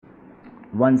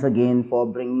once again for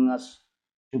bringing us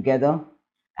together,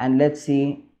 and let's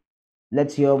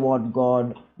hear what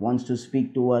God wants to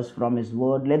speak to us from his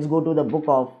word. Let's go to the book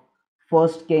of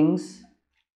First Kings.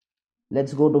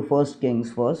 Let's go to First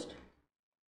Kings first.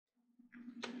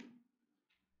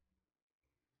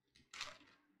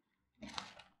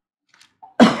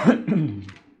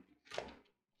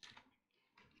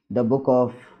 The book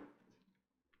of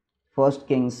First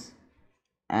Kings,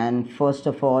 and first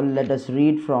of all let us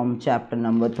read from chapter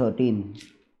number 13.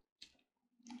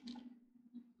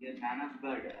 Your man of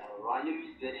God, volume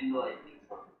is very low, I think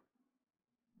so.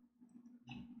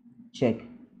 Check.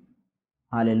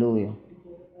 Hallelujah.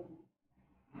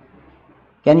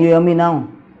 Can you hear me now?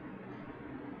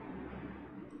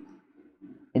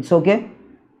 It's okay?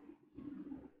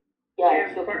 Yeah,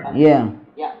 it's okay. Yeah.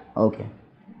 Yeah. Okay.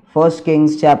 First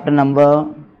Kings chapter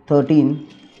number 13.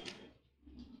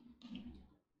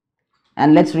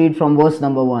 And let's read from verse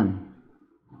number 1.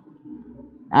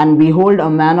 And behold, a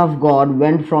man of God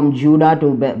went from Judah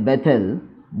to Bethel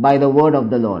by the word of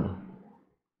the Lord.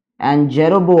 And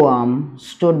Jeroboam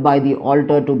stood by the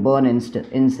altar to burn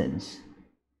incense.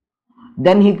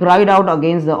 Then he cried out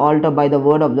against the altar by the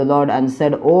word of the Lord and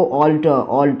said, O altar,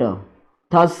 altar,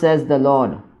 thus says the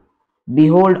Lord,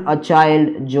 behold, a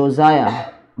child,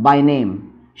 Josiah by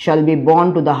name, shall be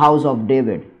born to the house of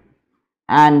David,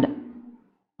 and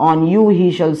on you he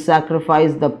shall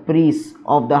sacrifice the priests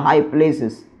of the high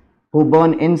places who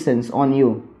burn incense on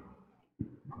you,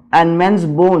 and men's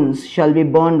bones shall be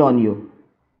burned on you.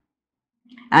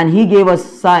 And he gave a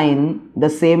sign the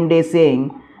same day,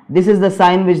 saying, This is the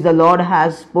sign which the Lord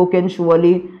has spoken,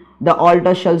 surely the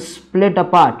altar shall split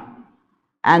apart,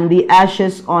 and the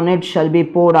ashes on it shall be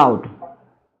poured out.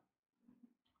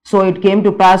 So it came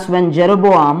to pass, when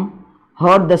Jeroboam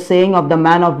heard the saying of the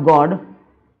man of God,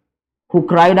 who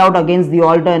cried out against the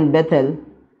altar in Bethel,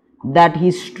 that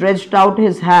he stretched out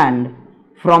his hand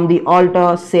from the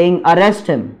altar, saying, Arrest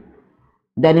him.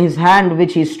 Then his hand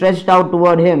which he stretched out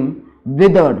toward him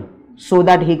withered, so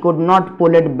that he could not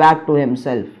pull it back to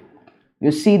himself.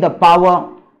 You see the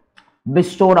power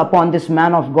bestowed upon this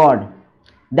man of God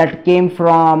that came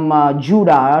from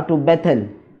Judah to Bethel.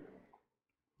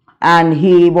 And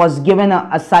he was given an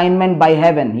assignment by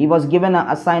heaven. He was given an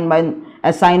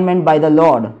assignment by the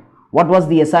Lord. What was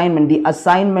the assignment? The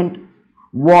assignment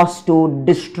was to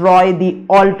destroy the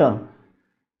altar.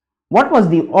 What was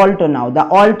the altar now? The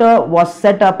altar was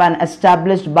set up and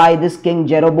established by this king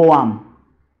Jeroboam,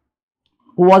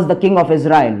 who was the king of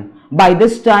Israel. By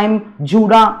this time,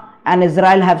 Judah and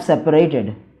Israel have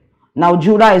separated. Now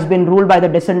Judah has been ruled by the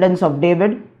descendants of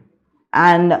David,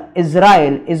 and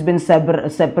Israel has been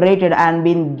separated and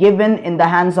been given in the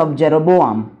hands of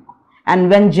Jeroboam. And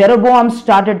when Jeroboam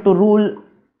started to rule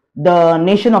the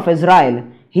nation of Israel,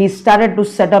 he started to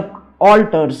set up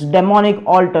altars, demonic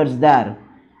altars there,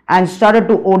 and started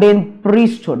to ordain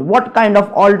priesthood. What kind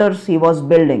of altars he was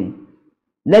building?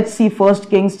 Let's see 1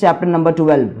 Kings chapter number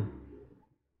 12.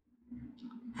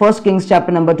 1 Kings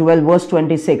chapter number 12 verse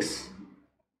 26.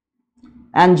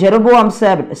 And Jeroboam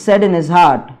said in his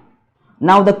heart,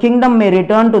 Now the kingdom may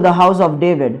return to the house of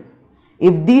David,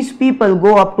 if these people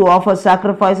go up to offer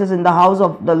sacrifices in the house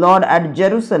of the Lord at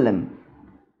Jerusalem.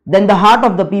 Then the heart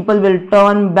of the people will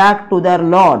turn back to their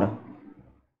Lord,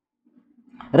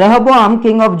 Rehoboam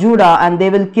king of Judah, and they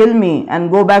will kill me and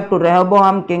go back to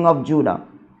Rehoboam king of Judah.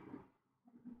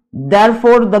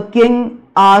 Therefore the king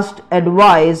asked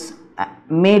advice,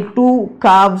 made 2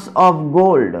 calves of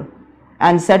gold,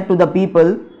 and said to the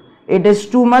people, It is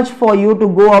too much for you to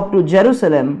go up to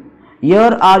Jerusalem.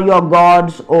 Here are your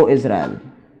gods, O Israel,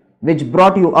 which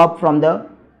brought you up from the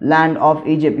land of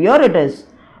Egypt. Here it is,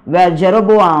 where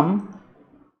Jeroboam,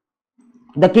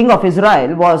 the king of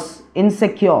Israel, was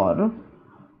insecure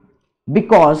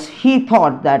because he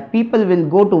thought that people will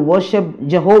go to worship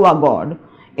Jehovah God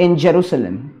in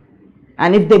Jerusalem.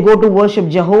 And if they go to worship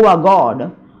Jehovah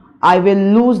God, I will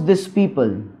lose this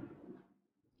people.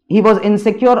 He was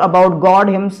insecure about God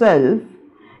himself,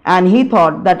 and he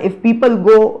thought that if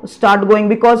people start going,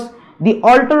 because the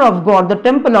altar of God, the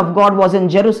temple of God was in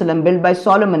Jerusalem, built by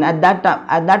Solomon at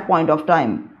that point of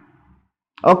time.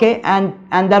 Okay, and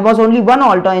there was only one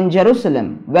altar in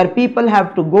Jerusalem where people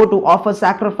have to go to offer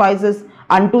sacrifices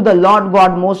unto the Lord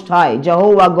God Most High,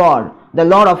 Jehovah God, the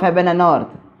Lord of heaven and earth.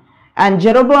 And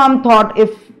Jeroboam thought,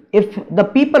 if the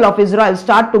people of Israel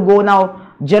start to go now,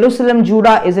 Jerusalem,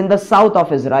 Judah is in the south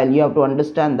of Israel. You have to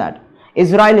understand that.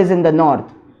 Israel is in the north.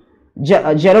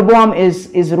 Jeroboam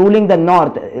is ruling the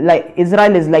north. Like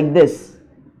Israel is like this.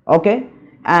 Okay,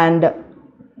 and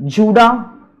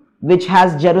Judah, which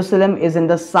has Jerusalem, is in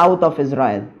the south of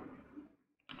Israel.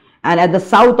 And at the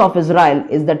south of Israel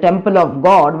is the temple of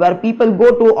God, where people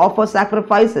go to offer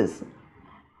sacrifices,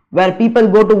 where people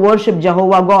go to worship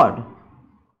Jehovah God.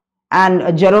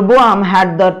 And Jeroboam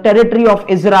had the territory of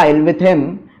Israel with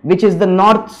him, which is the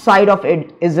north side of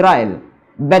Israel.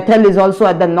 Bethel is also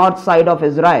at the north side of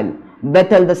Israel.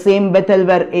 Bethel, the same Bethel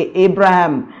where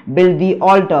Abraham built the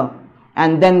altar,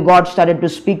 and then God started to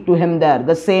speak to him there.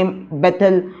 The same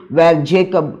Bethel where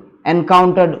Jacob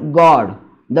encountered God.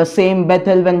 The same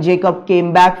Bethel when Jacob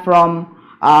came back from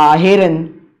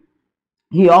Haran,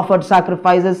 he offered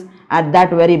sacrifices at that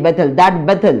very Bethel. That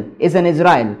Bethel is in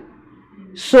Israel.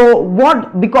 So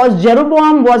because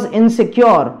Jeroboam was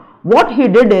insecure, what he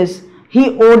did is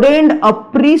he ordained a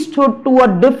priesthood to a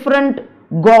different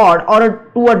god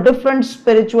or to a different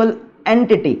spiritual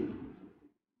entity.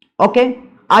 Okay,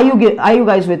 are you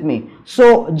guys with me?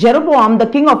 So Jeroboam, the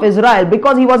king of Israel,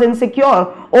 because he was insecure,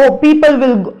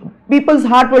 people's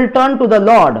heart will turn to the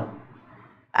Lord,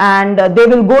 and they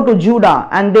will go to Judah,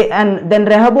 and then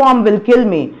Rehoboam will kill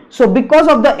me. So because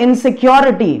of the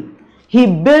insecurity, he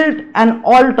built an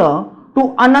altar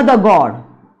to another god.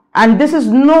 And this is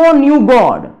no new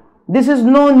god. This is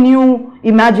no new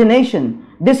imagination.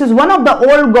 This is one of the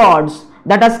old gods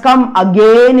that has come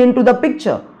again into the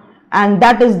picture. And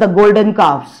that is the golden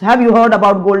calves. Have you heard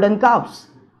about golden calves?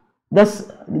 The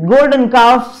golden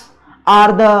calves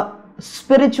are the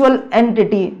spiritual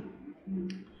entity,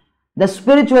 the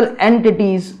spiritual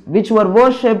entities which were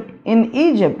worshipped in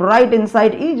Egypt, right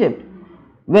inside Egypt.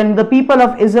 When the people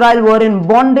of Israel were in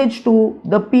bondage to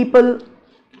the people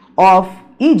of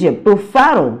Egypt, to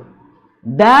Pharaoh,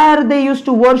 there they used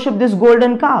to worship these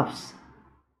golden calves.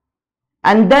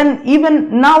 And then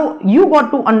even now you got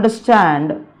to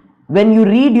understand, when you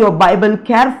read your Bible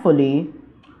carefully,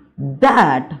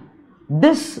 that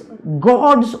these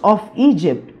gods of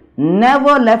Egypt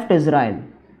never left Israel.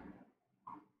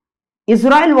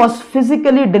 Israel was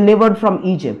physically delivered from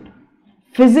Egypt.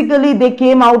 Physically they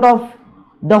came out of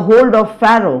the hold of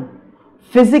Pharaoh.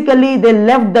 Physically they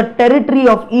left the territory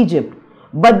of Egypt.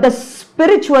 But the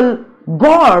spiritual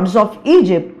gods of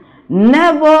Egypt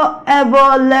never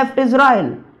ever left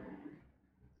Israel.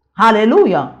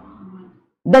 Hallelujah.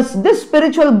 This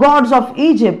spiritual gods of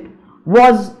Egypt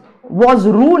was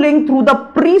ruling through the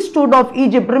priesthood of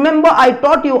Egypt. Remember, I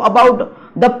taught you about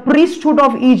the priesthood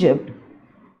of Egypt.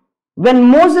 When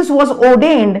Moses was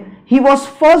ordained, he was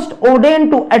first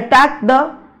ordained to attack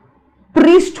the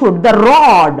priesthood. The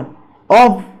rod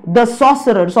of the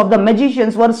sorcerers, of the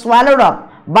magicians, were swallowed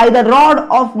up by the rod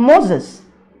of Moses.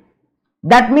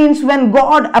 That means when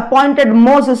God appointed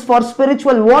Moses for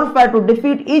spiritual warfare to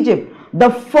defeat Egypt, the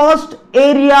first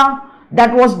area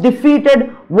that was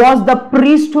defeated was the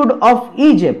priesthood of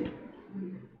Egypt.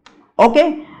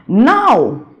 Okay,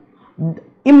 now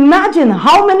imagine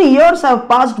how many years have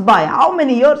passed by. How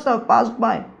many years have passed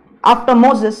by after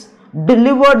Moses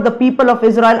delivered the people of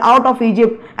Israel out of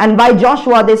Egypt, and by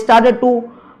Joshua they started to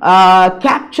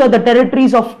capture the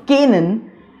territories of Canaan.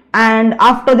 And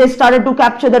after they started to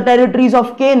capture the territories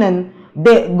of Canaan,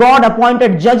 God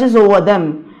appointed judges over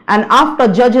them. And after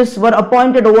judges were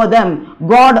appointed over them,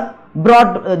 God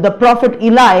brought the prophet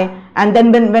Eli. And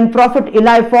then when prophet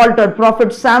Eli faltered,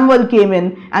 prophet Samuel came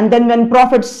in. And then when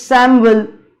prophet Samuel,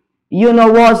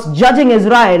 was judging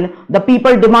Israel, the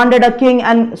people demanded a king,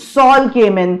 and Saul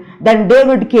came in. Then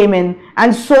David came in.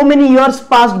 And so many years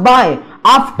passed by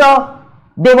after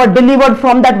they were delivered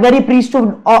from that very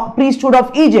priesthood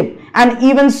of Egypt. And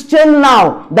even still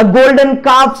now, the golden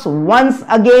calves once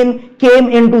again came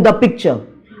into the picture.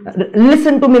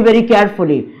 Listen to me very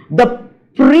carefully. The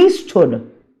priesthood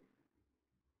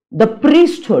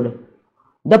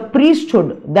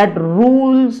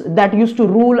that used to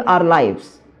rule our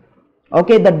lives.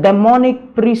 Okay, the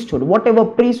demonic priesthood, whatever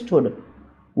priesthood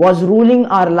was ruling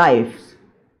our lives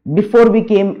before we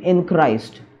came in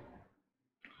Christ,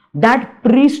 that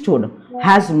priesthood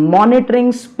has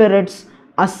monitoring spirits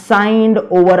assigned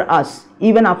over us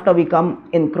even after we come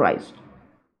in Christ.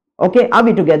 Okay, are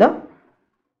we together?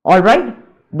 All right.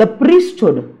 The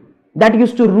priesthood that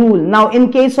used to rule. Now,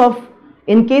 in case of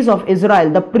Israel,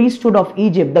 the priesthood of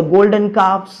Egypt, the golden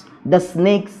calves, the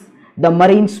snakes, the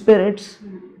marine spirits,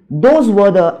 those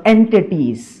were the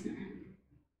entities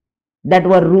that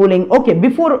were ruling. Okay,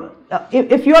 before,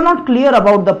 if you are not clear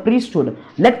about the priesthood,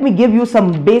 let me give you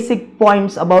some basic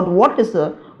points about what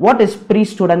is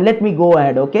priesthood, and let me go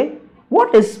ahead. Okay,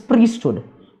 what is priesthood?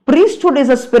 Priesthood is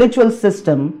a spiritual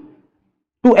system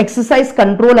to exercise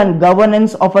control and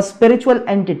governance of a spiritual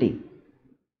entity.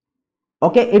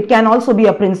 Okay, it can also be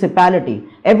a principality.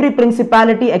 Every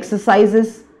principality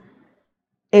exercises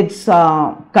its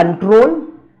control,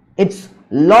 its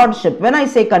Lordship. When I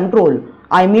say control,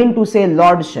 I mean to say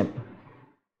lordship.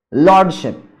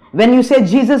 Lordship. When you say,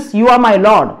 Jesus, you are my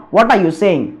Lord, what are you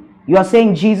saying? You are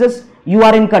saying, Jesus, you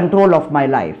are in control of my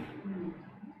life.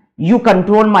 You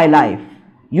control my life.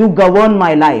 You govern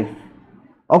my life.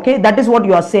 Okay, that is what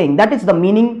you are saying. That is the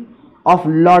meaning of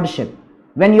lordship.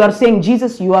 When you are saying,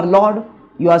 Jesus, you are Lord,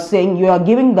 you are saying, you are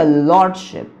giving the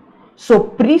lordship. So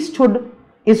priesthood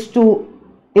is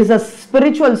a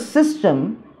spiritual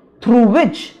system through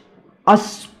which a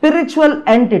spiritual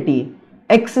entity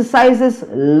exercises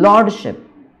lordship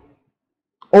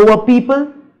over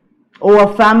people,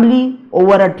 over family,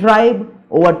 over a tribe,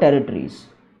 over territories.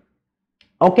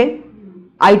 Okay,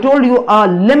 I told you a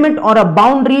limit or a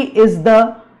boundary is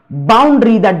the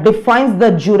boundary that defines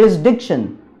the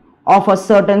jurisdiction of a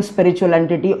certain spiritual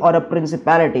entity or a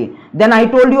principality. Then I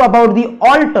told you about the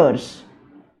altars,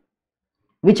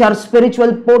 which are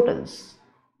spiritual portals.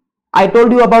 I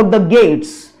told you about the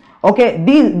gates. Okay,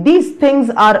 these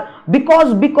things are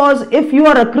because if you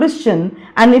are a Christian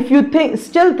and if you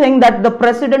still think that the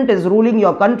president is ruling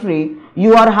your country,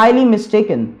 you are highly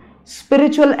mistaken.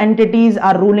 Spiritual entities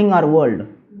are ruling our world.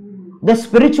 The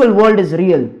spiritual world is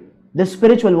real. The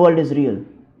spiritual world is real.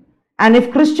 And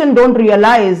if Christians don't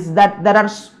realize that there are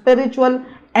spiritual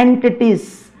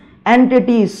entities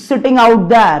sitting out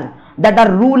there that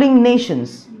are ruling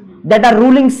nations, that are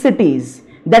ruling cities,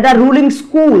 that are ruling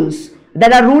schools,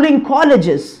 that are ruling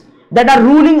colleges, that are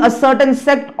ruling a certain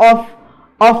sect of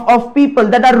people,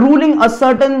 that are ruling a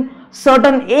certain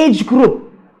age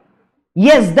group.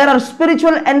 Yes, there are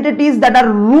spiritual entities that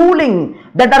are ruling,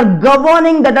 that are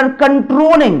governing, that are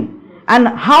controlling, and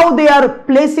how they are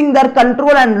placing their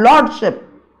control and lordship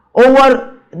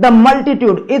over the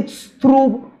multitude. It's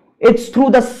through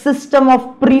the system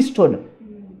of priesthood.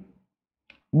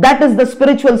 That is the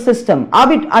spiritual system. Are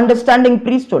we understanding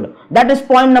priesthood? That is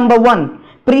point number 1.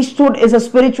 Priesthood is a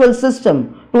spiritual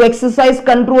system to exercise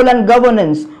control and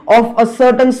governance of a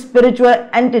certain spiritual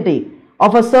entity.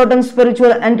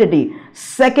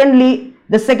 Secondly,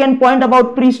 the second point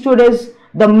about priesthood is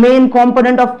the main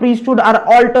component of priesthood are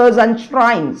altars and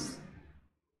shrines.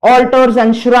 Altars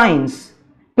and shrines.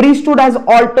 Priesthood has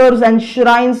altars and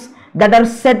shrines that are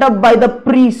set up by the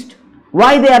priest.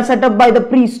 Why they are set up by the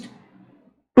priest?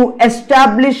 To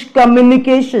establish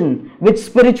communication with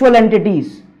spiritual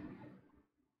entities.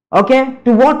 Okay,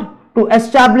 to what? To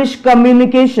establish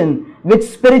communication with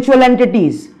spiritual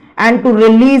entities and to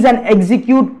release and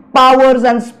execute powers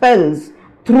and spells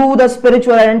through the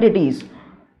spiritual entities.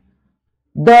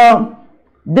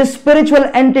 This spiritual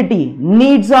entity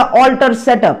needs an altar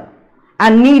setup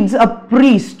and needs a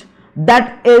priest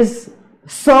that is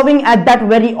serving at that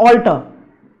very altar.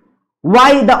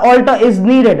 Why the altar is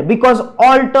needed? Because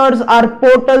altars are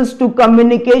portals to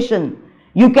communication.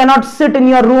 You cannot sit in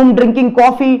your room drinking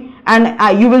coffee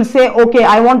and you will say, okay,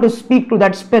 I want to speak to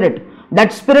that spirit.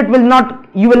 That spirit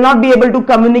you will not be able to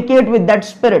communicate with that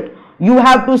spirit. You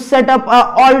have to set up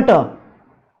an altar.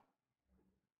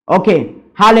 Okay,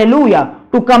 hallelujah,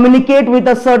 to communicate with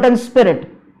a certain spirit.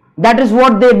 That is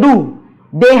what they do.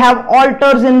 They have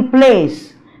altars in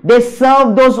place. They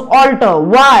serve those altars.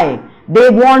 Why? They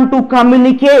want to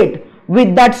communicate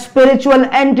with that spiritual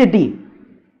entity.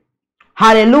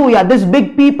 Hallelujah. These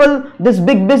big people, these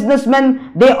big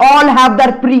businessmen, they all have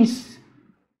their priests.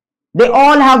 They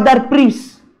all have their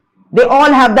priests. They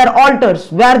all have their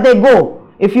altars where they go.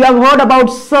 If you have heard about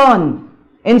CERN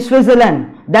in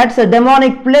Switzerland, that's a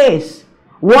demonic place.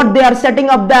 What they are setting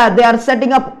up there, they are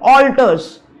setting up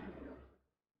altars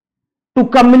to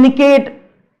communicate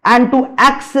and to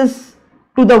access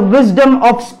to the wisdom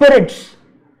of spirits,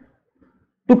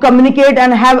 to communicate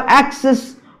and have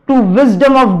access to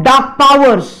wisdom of dark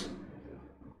powers,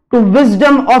 to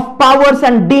wisdom of powers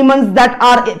and demons that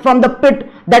are from the pit,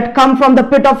 that come from the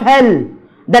pit of hell,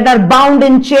 that are bound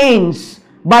in chains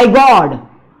by God.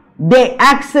 They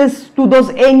access to those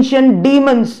ancient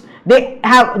demons. They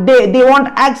want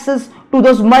access to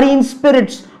those marine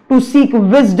spirits to seek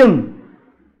wisdom.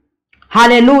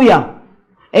 Hallelujah.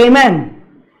 Amen.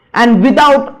 And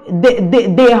without,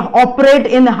 they operate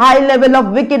in high level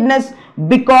of wickedness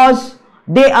because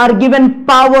they are given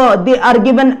power, they are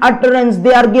given utterance,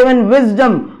 they are given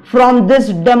wisdom from these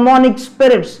demonic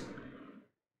spirits.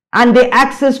 And they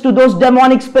access to those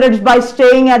demonic spirits by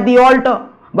staying at the altar,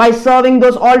 by serving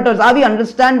those altars. Are we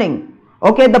understanding?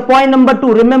 Okay, the point number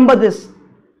 2, remember this.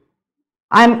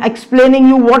 I am explaining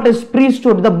you what is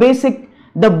priesthood, the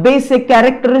basic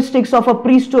characteristics of a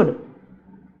priesthood.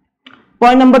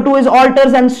 Point number 2 is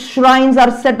altars and shrines are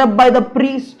set up by the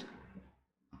priest.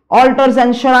 Altars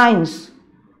and shrines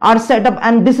are set up,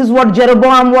 and this is what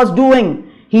Jeroboam was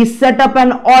doing. He set up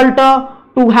an altar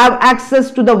to have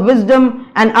access to the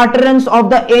wisdom and utterance of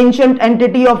the ancient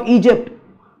entity of Egypt.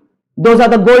 Those are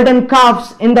the golden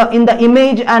calves in the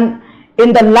image and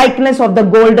in the likeness of the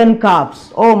golden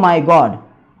calves. Oh my God.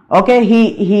 Okay,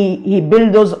 he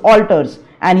built those altars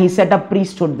and he set up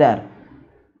priesthood there.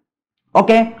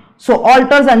 Okay, so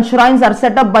altars and shrines are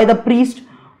set up by the priest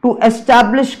to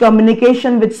establish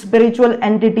communication with spiritual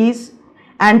entities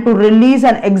and to release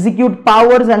and execute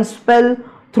powers and spell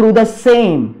through the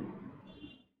same.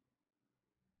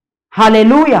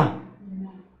 Hallelujah.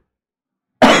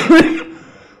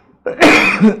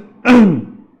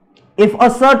 If a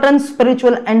certain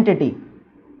spiritual entity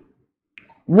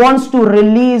wants to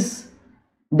release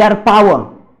their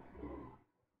power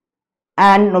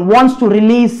and wants to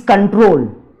release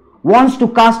control, wants to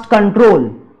cast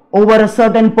control over a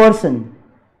certain person,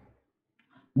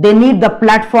 they need the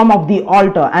platform of the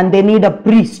altar and they need a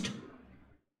priest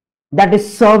that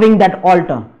is serving that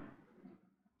altar.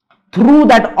 Through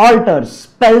that altar,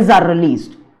 spells are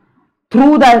released.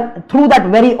 Through that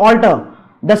very altar,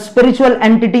 the spiritual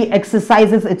entity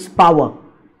exercises its power.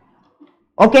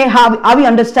 Okay, are we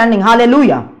understanding?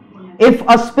 Hallelujah. If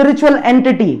a spiritual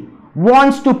entity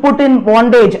wants to put in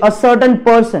bondage a certain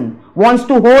person, wants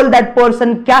to hold that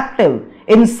person captive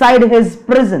inside his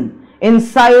prison,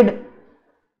 inside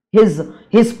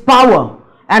his power,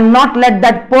 and not let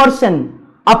that person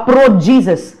approach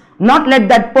Jesus, not let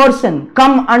that person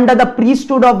come under the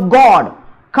priesthood of God,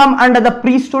 come under the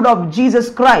priesthood of Jesus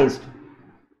Christ,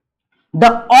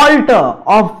 the altar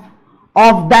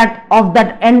of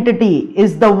that entity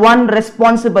is the one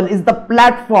responsible, is the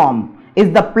platform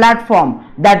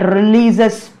that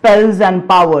releases spells and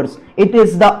powers. It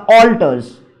is the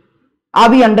altars. Are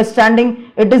we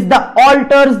understanding? It is the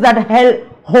altars that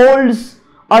holds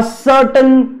a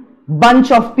certain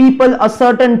bunch of people, a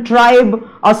certain tribe,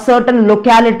 a certain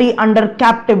locality under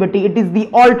captivity. It is the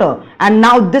altar. And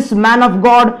now this man of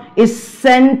God is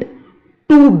sent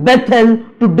to Bethel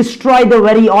to destroy the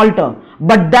very altar.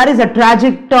 But there is a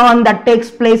tragic turn that takes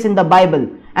place in the Bible,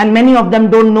 and many of them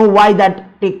don't know why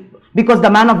because the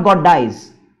man of God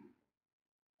dies.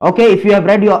 Okay, if you have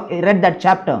read that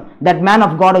chapter, that man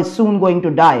of God is soon going to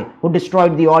die who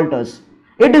destroyed the altars.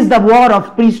 It is the war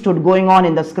of priesthood going on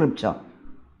in the scripture.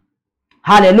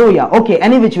 Hallelujah. Okay,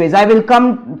 any which ways, I will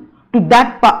come to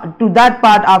that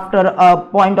part after a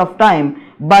point of time.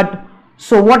 But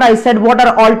so what I said, what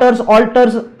are altars?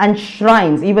 Altars and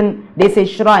shrines, even they say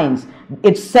shrines.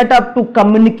 It's set up to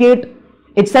communicate.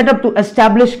 It's set up to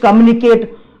establish communication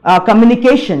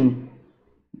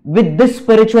with these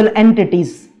spiritual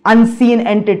entities, unseen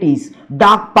entities,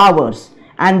 dark powers.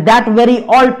 And that very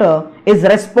altar is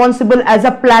responsible as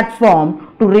a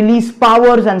platform to release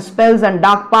powers and spells and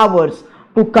dark powers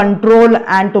to control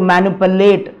and to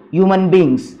manipulate human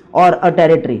beings or a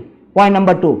territory. Point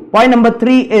number 2. Point number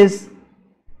 3 is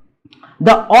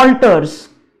the altars.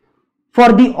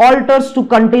 For the altars to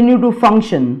continue to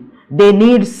function, they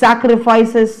need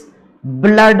sacrifices,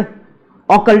 blood,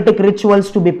 occultic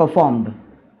rituals to be performed.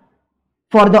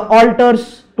 For the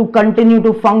altars to continue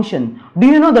to function. Do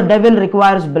you know the devil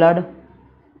requires blood?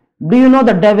 Do you know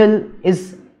the devil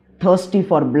is thirsty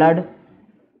for blood?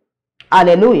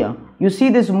 Hallelujah. You see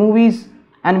these movies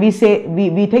and we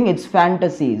think it's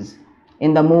fantasies.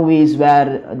 In the movies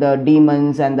where the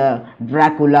demons and the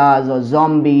Draculas or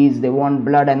zombies, they want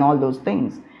blood and all those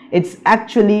things. It's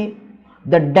actually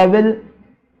the devil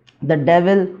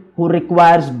who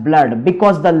requires blood,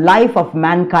 because the life of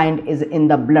mankind is in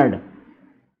the blood.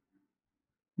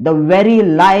 The very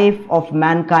life of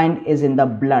mankind is in the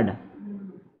blood.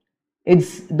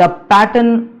 It's the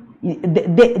pattern.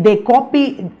 They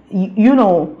copy,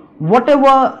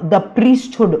 whatever the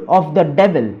priesthood of the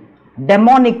devil,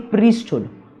 demonic priesthood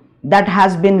that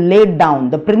has been laid down,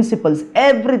 the principles,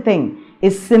 everything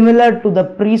is similar to the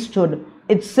priesthood.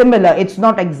 It's similar, it's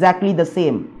not exactly the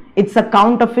same. It's a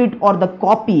counterfeit or the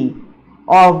copy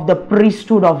of the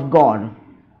priesthood of God.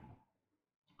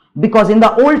 Because in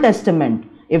the Old Testament,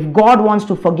 if God wants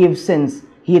to forgive sins,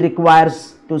 He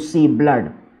requires to see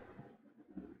blood.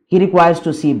 He requires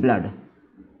to see blood.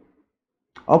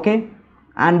 Okay?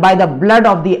 And by the blood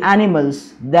of the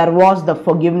animals, there was the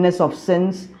forgiveness of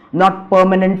sins, not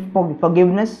permanent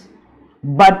forgiveness,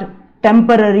 but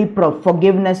temporary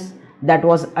forgiveness that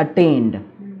was attained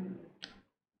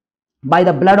by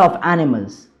the blood of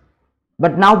animals.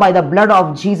 But now by the blood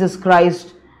of Jesus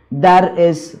Christ, there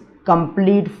is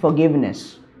complete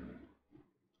forgiveness.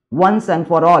 Once and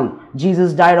for all,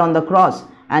 Jesus died on the cross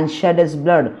and shed His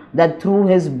blood, that through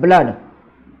His blood,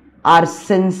 our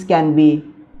sins can be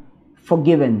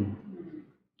forgiven.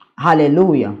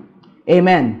 Hallelujah.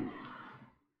 Amen.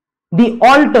 The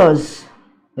altars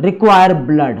require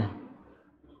blood.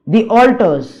 The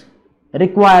altars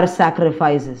require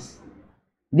sacrifices.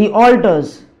 The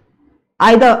altars,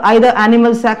 either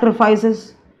animal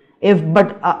sacrifices,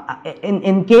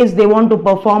 in case they want to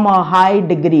perform a high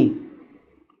degree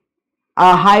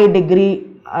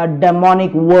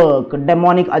demonic work,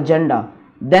 demonic agenda,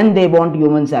 then they want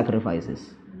human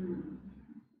sacrifices.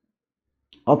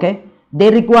 Okay, they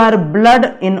require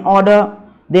blood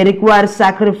they require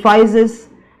sacrifices,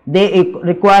 they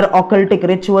require occultic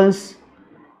rituals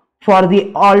for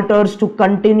the altars to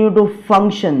continue to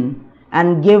function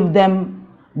and give them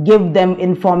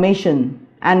information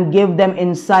and give them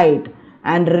insight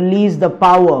and release the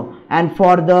power, and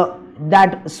for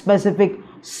that specific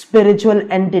spiritual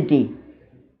entity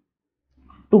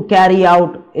to carry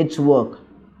out its work.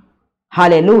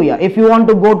 Hallelujah. If you want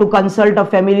to go to consult a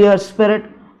familiar spirit,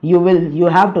 you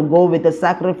have to go with a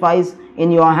sacrifice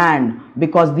in your hand,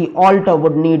 because the altar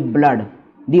would need blood.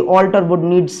 The altar would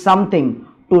need something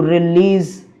to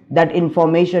release that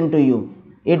information to you.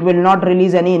 It will not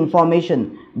release any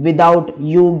information without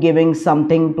you giving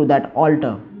something to that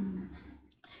altar.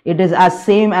 It is as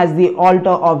same as the altar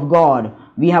of God.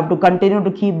 We have to continue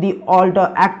to keep the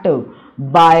altar active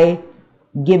by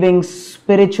giving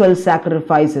spiritual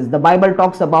sacrifices. The Bible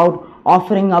talks about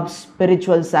offering up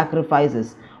spiritual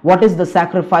sacrifices. What is the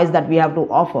sacrifice that we have to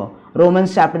offer?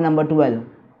 Romans chapter number 12.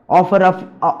 Offer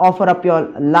up your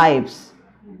lives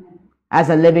as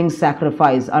a living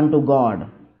sacrifice unto God,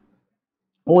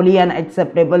 holy and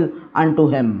acceptable unto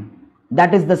Him.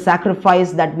 That is the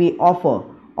sacrifice that we offer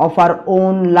of our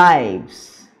own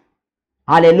lives.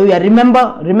 Hallelujah.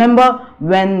 Remember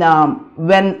when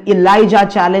Elijah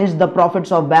challenged the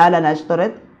prophets of Baal and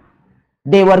Ashtoreth?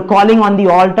 They were calling on the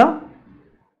altar.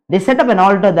 They set up an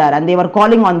altar there and they were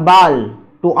calling on Baal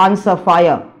to answer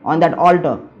fire on that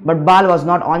altar, but Baal was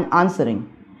not answering.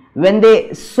 When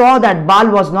they saw that Baal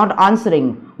was not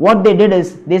answering, what they did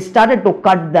is they started to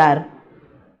cut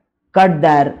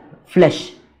their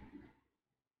flesh.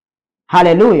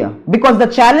 Hallelujah. Because the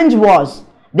challenge was,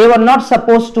 they were not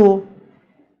supposed to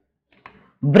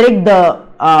break the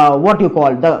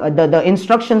the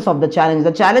instructions of the challenge.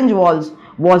 The challenge was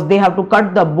they have to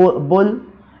cut the bull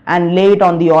and lay it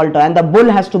on the altar, and the bull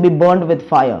has to be burned with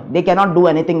fire. They cannot do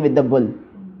anything with the bull.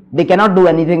 They cannot do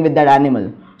anything with that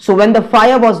animal. So when the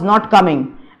fire was not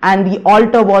coming and the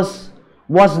altar was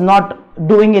not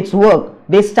doing its work,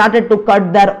 they started to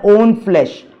cut their own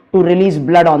flesh to release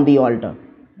blood on the altar.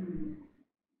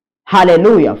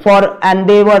 Hallelujah. And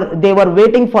they were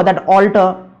waiting for that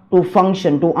altar to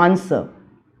function, to answer.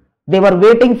 They were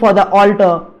waiting for the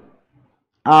altar,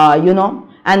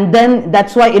 and then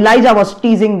that's why Elijah was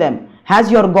teasing them. Has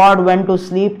your God went to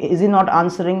sleep? Is he not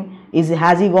answering?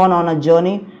 Has he gone on a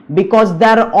journey? Because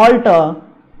their altar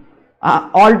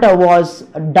was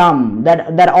dumb.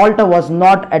 That altar was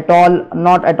not at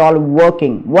all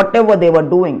working. Whatever they were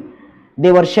doing,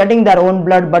 they were shedding their own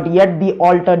blood, but yet the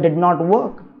altar did not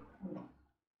work.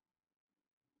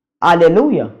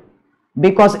 Hallelujah.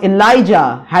 Because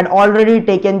Elijah had already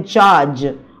taken charge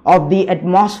of the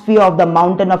atmosphere of the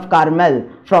mountain of Carmel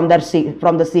from the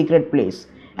secret place.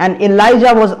 And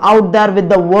Elijah was out there with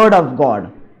the word of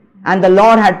God. And the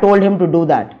Lord had told him to do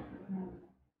that.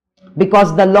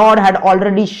 Because the Lord had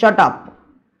already shut up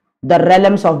the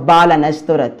realms of Baal and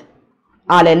Ashtoreth.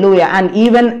 Hallelujah. And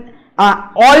even an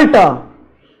altar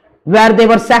where they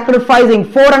were sacrificing,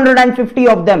 450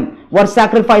 of them were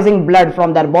sacrificing blood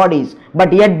from their bodies,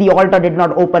 but yet the altar did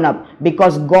not open up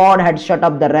because God had shut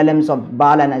up the realms of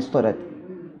Baal and Ashtoreth.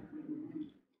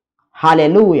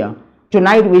 Hallelujah.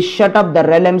 Tonight we shut up the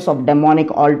realms of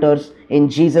demonic altars in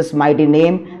Jesus' mighty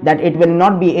name, that it will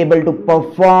not be able to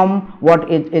perform what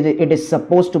it is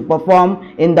supposed to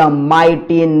perform in the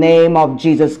mighty name of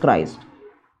Jesus Christ.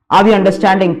 Are we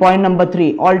understanding? Point number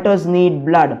 3, altars need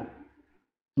blood.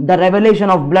 The revelation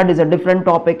of blood is a different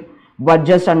topic, but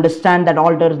just understand that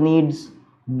altars needs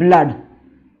blood.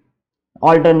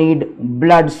 Altar need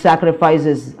blood,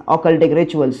 sacrifices, occultic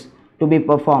rituals to be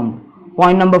performed.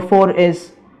 Point number 4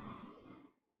 is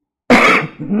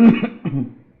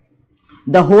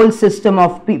the whole system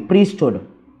of priesthood.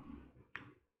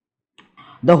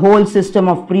 The whole system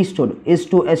of priesthood is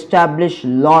to establish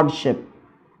lordship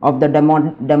of the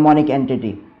demonic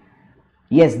entity.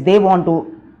 Yes, they want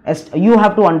to. You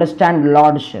have to understand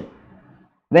lordship.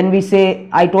 When we say,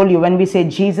 I told you, when we say,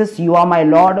 Jesus, you are my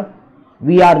Lord,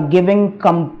 we are giving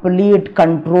complete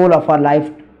control of our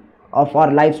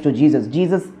lives to Jesus.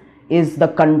 Jesus is the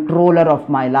controller of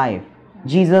my life.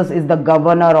 Jesus is the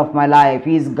governor of my life.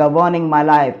 He is governing my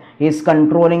life. He is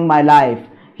controlling my life.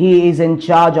 He is in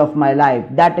charge of my life.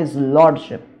 That is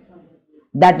lordship.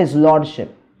 That is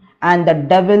lordship. and the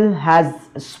devil has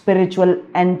spiritual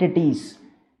entities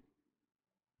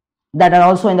that are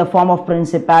also in the form of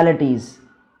principalities.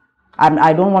 And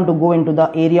I don't want to go into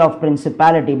the area of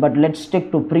principality, but let's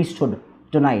stick to priesthood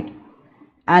tonight.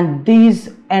 And these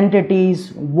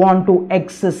entities want to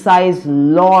exercise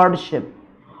lordship.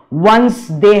 Once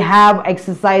they have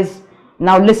exercised,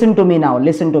 now listen to me.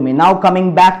 Now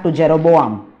coming back to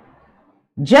Jeroboam.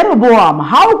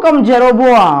 How come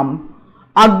Jeroboam,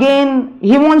 again,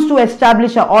 he wants to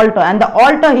establish an altar, and the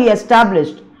altar he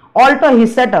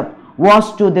set up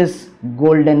was to this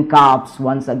golden calves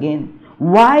once again.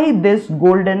 Why these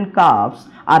golden calves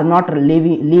are not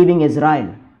leaving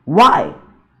Israel? Why?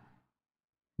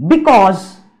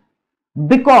 Because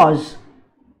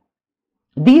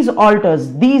these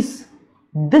altars, this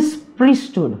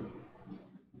priesthood,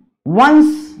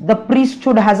 once the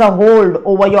priesthood has a hold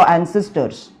over your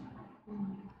ancestors,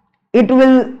 it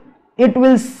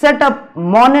will set up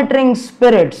monitoring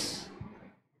spirits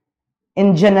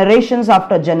in generations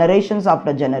after generations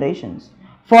after generations.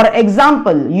 For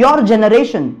example, your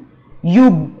generation,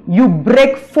 you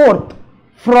break forth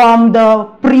from the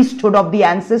priesthood of the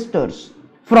ancestors,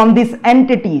 from these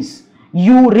entities.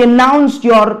 You renounced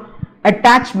your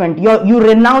attachment, you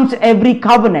renounced every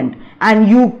covenant, and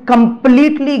you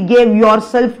completely gave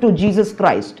yourself to Jesus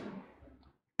Christ.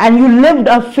 And you lived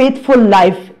a faithful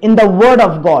life in the Word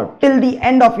of God till the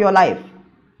end of your life.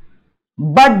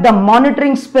 But the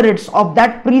monitoring spirits of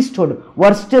that priesthood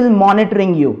were still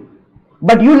monitoring you.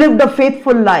 But you lived a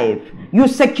faithful life. You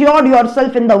secured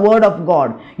yourself in the Word of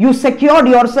God. You secured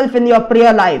yourself in your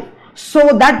prayer life.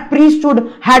 So that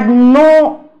priesthood had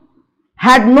no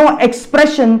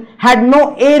expression, had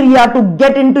no area to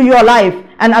get into your life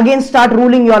and again start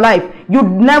ruling your life. You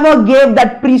never gave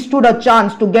that priesthood a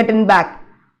chance to get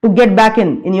back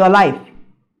in your life.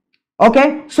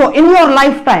 Okay, so in your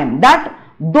lifetime, that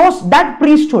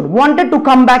priesthood wanted to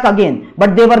come back again,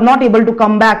 but they were not able to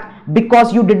come back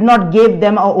because you did not give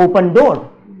them an open door.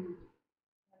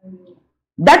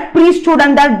 That priesthood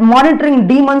and that monitoring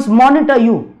demons monitor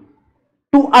you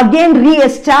to again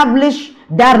re-establish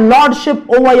their lordship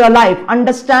over your life.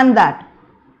 Understand that.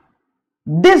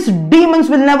 These demons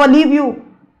will never leave you.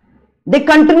 They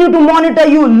continue to monitor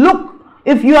you. Look,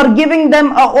 if you are giving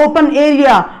them an open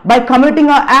area by committing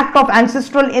an act of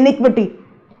ancestral iniquity,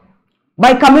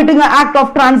 by committing an act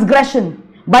of transgression,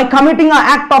 by committing an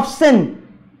act of sin,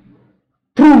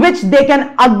 through which they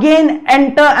can again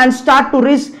enter and start to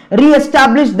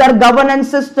re-establish their governance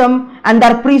system and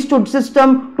their priesthood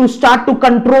system to start to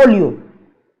control you.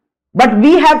 But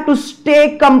we have to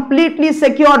stay completely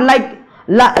secure, like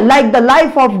the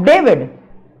life of David.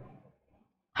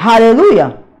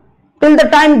 Hallelujah. Till the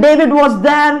time David was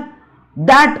there,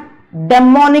 that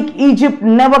demonic Egypt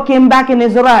never came back in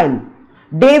Israel.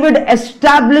 David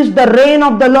established the reign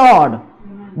of the Lord.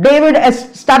 David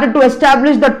started to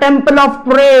establish the temple of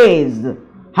praise.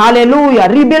 Hallelujah.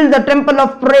 Rebuild the temple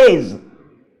of praise.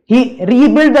 He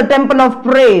rebuilt the temple of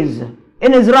praise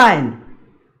in Israel.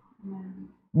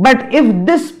 But if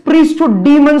this priesthood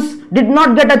demons did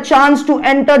not get a chance to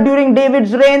enter during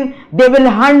David's reign, they will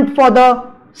hunt for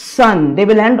the son. They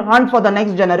will hunt for the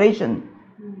next generation.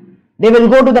 They will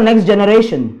go to the next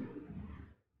generation.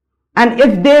 And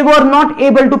if they were not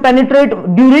able to penetrate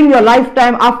during your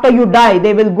lifetime, after you die,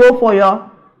 they will go for your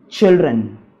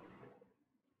children.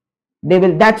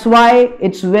 That's why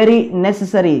it's very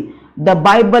necessary. The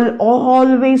Bible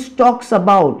always talks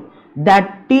about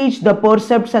that: teach the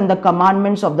precepts and the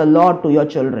commandments of the Lord to your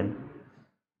children.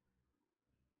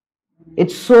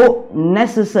 It's so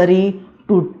necessary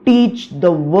to teach the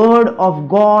word of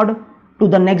God to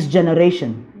the next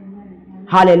generation.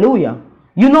 Hallelujah.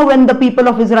 You know, when the people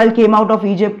of Israel came out of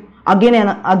Egypt, again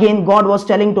and again God was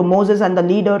telling to Moses and the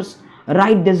leaders,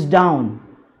 write this down,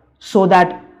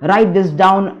 write this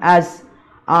down as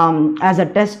a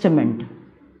testament,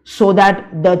 so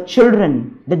that the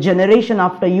children, the generation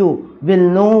after you, will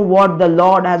know what the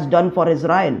Lord has done for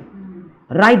Israel.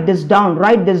 Write this down,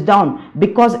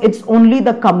 because it's only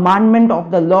the commandment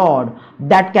of the Lord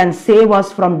that can save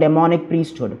us from demonic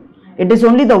priesthood. It is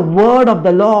only the word of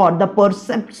the Lord, the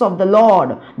precepts of the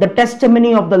Lord, the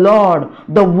testimony of the Lord,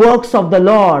 the works of the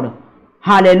Lord,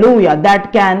 hallelujah,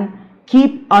 that can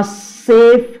keep us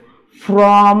safe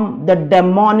from the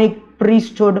demonic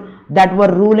priesthood that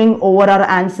were ruling over our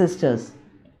ancestors.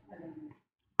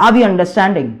 Are we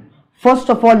understanding? First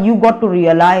of all, you got to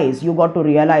realize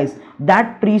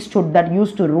that priesthood that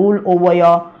used to rule over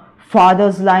your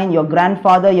father's line, your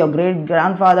grandfather, your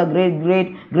great-grandfather,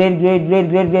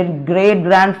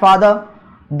 great-great-great-great-great-great-grandfather,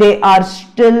 they are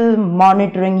still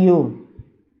monitoring you.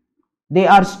 They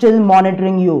are still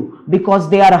monitoring you because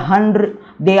they are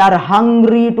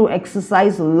hungry to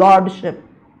exercise lordship.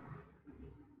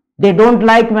 They don't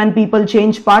like when people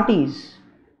change parties.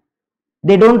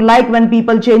 They don't like when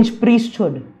people change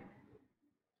priesthood.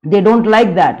 They don't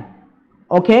like that.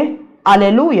 Okay?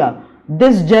 Hallelujah.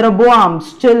 This Jeroboam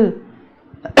still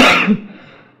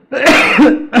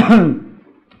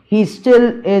he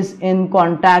still is in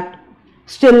contact.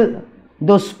 Still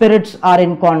those spirits are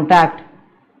in contact.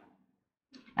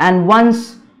 And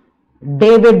once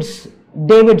David's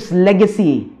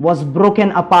legacy was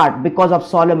broken apart because of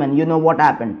Solomon, you know what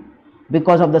happened?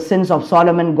 Because of the sins of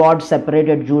Solomon, God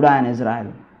separated Judah and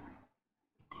Israel.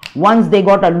 Once they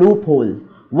got a loophole,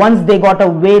 once they got a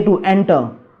way to enter,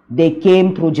 they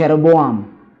came through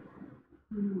Jeroboam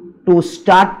to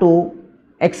start to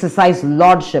exercise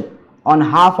lordship on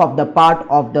half of the part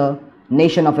of the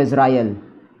nation of Israel.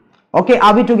 Okay,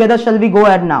 are we together? Shall we go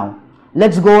ahead now?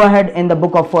 Let's go ahead in the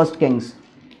book of 1 Kings.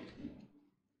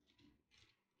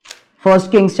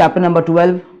 1 Kings chapter number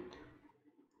 12.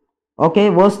 Okay,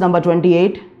 verse number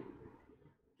 28.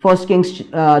 1 Kings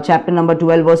chapter number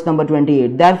 12, verse number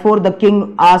 28. Therefore the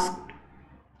king asked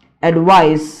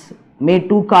advice, made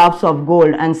 2 calves of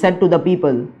gold, and said to the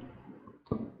people,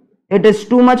 it is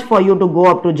too much for you to go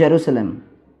up to Jerusalem.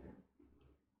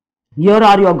 Here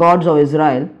are your gods, O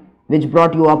Israel, which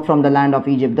brought you up from the land of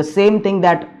Egypt. The same thing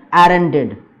that Aaron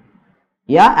did.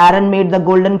 Yeah, Aaron made the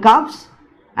golden calves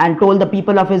and told the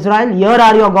people of Israel, here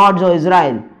are your gods, O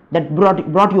Israel, that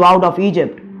brought you out of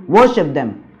Egypt. Worship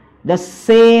them. The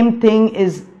same thing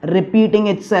is repeating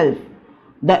itself.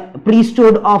 The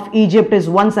priesthood of Egypt is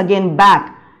once again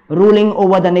back, ruling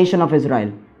over the nation of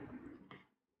Israel.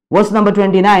 Verse number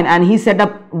 29, and he set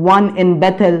up one in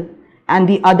Bethel, and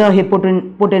the other he put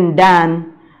in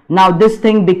Dan. Now this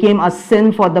thing became a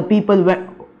sin, for the people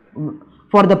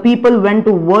went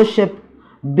to worship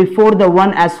before the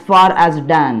one as far as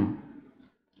Dan.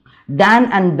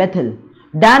 Dan and Bethel.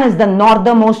 Dan is the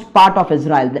northernmost part of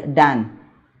Israel, Dan.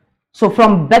 So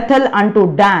from Bethel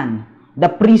unto Dan, the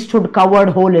priesthood covered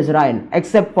whole Israel,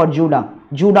 except for Judah.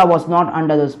 Judah was not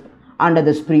under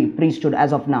this priesthood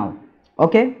as of now.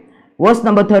 Okay. Verse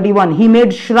number 31. He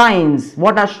made shrines.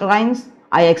 What are shrines?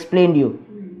 I explained you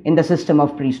in the system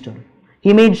of priesthood.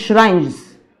 He made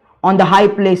shrines on the high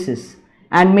places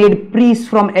and made priests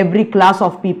from every class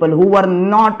of people who were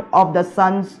not of the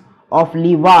sons of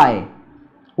Levi.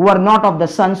 Who are not of the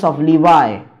sons of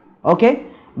Levi. Okay.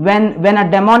 When a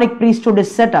demonic priesthood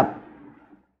is set up,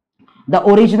 the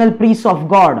original priests of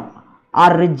God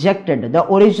are rejected.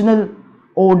 The original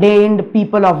ordained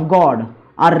people of God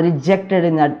are rejected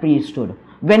in that priesthood.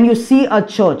 When you see a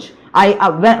church,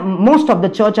 most of the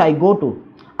church I go to,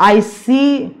 I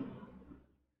see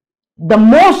the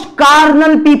most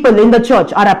carnal people in the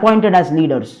church are appointed as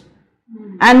leaders,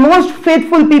 and most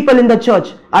faithful people in the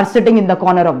church are sitting in the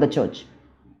corner of the church.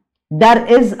 There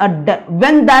is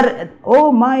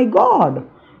oh my God,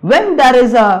 when there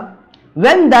is a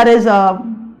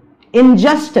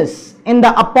injustice in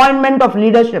the appointment of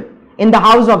leadership in the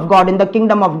house of God, in the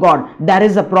kingdom of God, there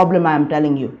is a problem, I am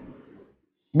telling you.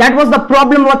 That was the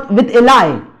problem with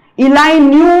Eli. Eli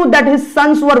knew that his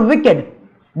sons were wicked.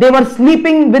 They were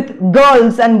sleeping with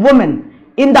girls and women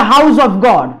in the house of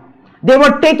God. They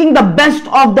were taking the best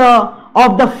of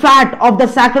the fat of the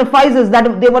sacrifices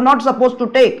that they were not supposed to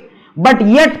take. But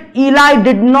yet Eli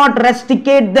did not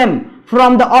rusticate them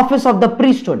from the office of the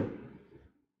priesthood.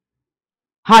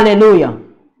 Hallelujah.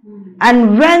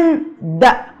 And when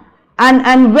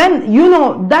you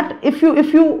know that if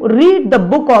you read the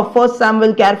book of 1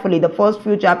 Samuel carefully, the first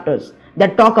few chapters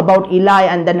that talk about Eli,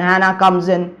 and then Hannah comes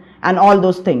in and all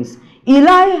those things.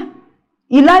 Eli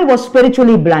was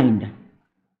spiritually blind.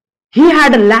 He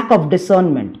had a lack of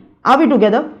discernment. Are we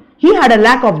together? He had a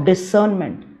lack of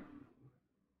discernment.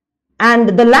 And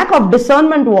the lack of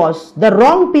discernment was the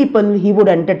wrong people he would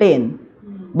entertain,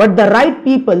 but the right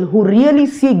people who really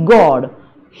see God,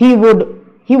 he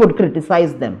would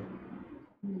criticize them.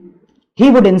 He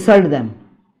would insult them.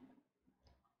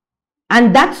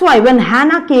 And that's why when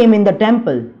Hannah came in the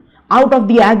temple, out of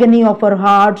the agony of her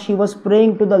heart, she was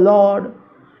praying to the Lord.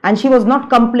 And she was not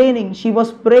complaining. She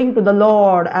was praying to the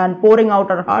Lord and pouring out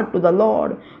her heart to the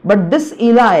Lord. But this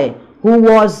Eli, who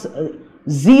was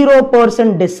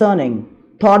 0% discerning,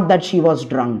 thought that she was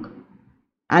drunk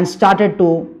and started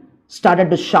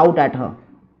to shout at her.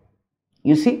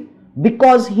 You see,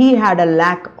 because he had a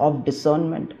lack of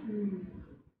discernment.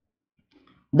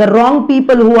 The wrong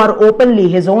people who are openly,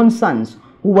 his own sons,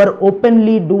 who were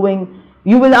openly doing,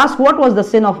 you will ask, what was the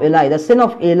sin of Eli? The sin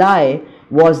of Eli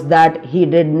was that he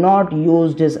did not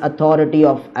use his authority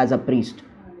as a priest.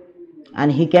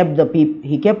 and he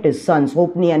kept his sons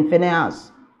Hophni and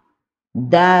Phinehas.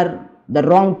 They're the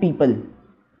wrong people.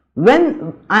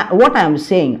 What I am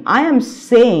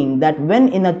saying that when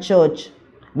in a church,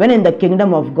 when in the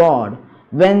kingdom of God,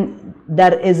 when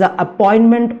there is an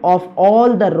appointment of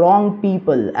all the wrong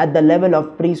people at the level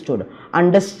of priesthood,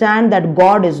 understand that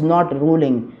God is not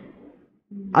ruling.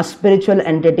 A spiritual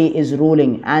entity is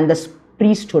ruling, and the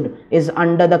priesthood is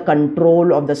under the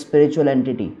control of the spiritual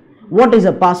entity. What is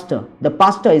a pastor? The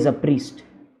pastor is a priest.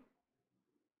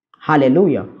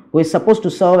 Hallelujah. Who is supposed to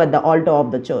serve at the altar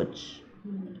of the church,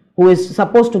 who is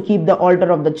supposed to keep the altar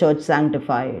of the church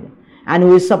sanctified, and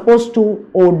who is supposed to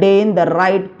ordain the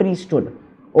right priesthood,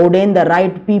 ordain the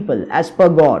right people as per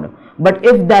God. But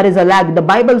if there is a lack, the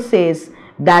Bible says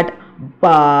that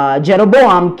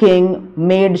Jeroboam king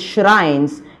made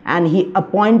shrines and he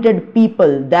appointed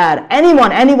people there,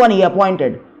 anyone he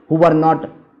appointed who were not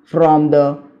from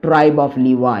the tribe of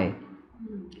Levi.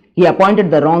 He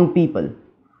appointed the wrong people.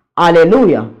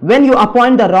 Hallelujah. When you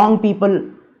appoint the wrong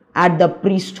people at the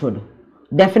priesthood,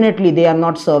 definitely they are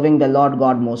not serving the Lord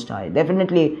God Most High.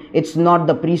 Definitely it's not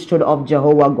the priesthood of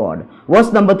Jehovah God.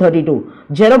 Verse number 32.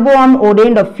 Jeroboam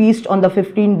ordained a feast on the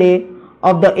 15th day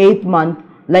of the 8th month,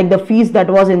 like the feast that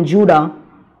was in Judah,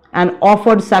 and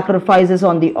offered sacrifices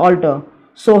on the altar.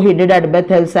 So he did at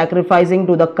Bethel, sacrificing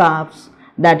to the calves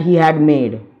that he had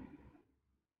made.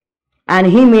 And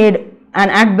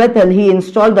at Bethel he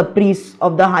installed the priests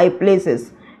of the high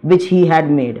places which he had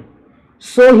made.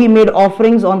 So he made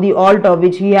offerings on the altar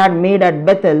which he had made at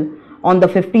Bethel on the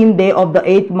 15th day of the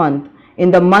 8th month,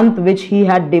 in the month which he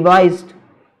had devised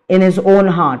in his own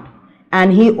heart.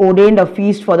 And he ordained a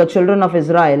feast for the children of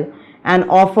Israel, and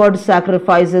offered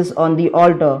sacrifices on the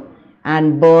altar,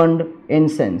 and burned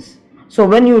incense. So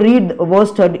when you read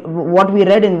verse 30, what we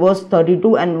read in verse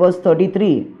 32 and verse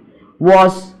 33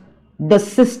 was the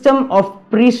system of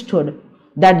priesthood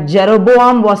that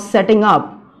Jeroboam was setting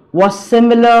up was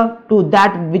similar to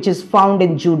that which is found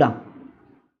in Judah,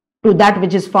 to that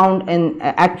which is found in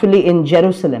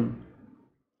Jerusalem.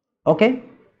 Okay?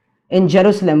 In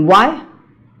Jerusalem. Why?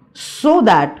 So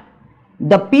that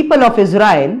the people of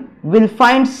Israel will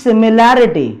find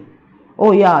similarity.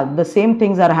 Oh yeah, the same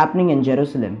things are happening in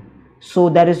Jerusalem. So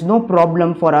there is no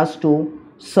problem for us to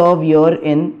serve here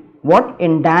in what?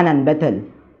 In Dan and Bethel.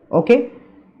 Okay?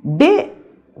 When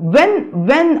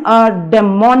a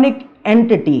demonic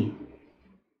entity,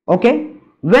 okay,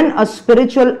 when a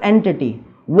spiritual entity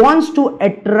wants to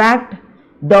attract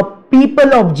the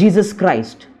people of Jesus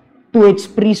Christ to its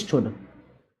priesthood,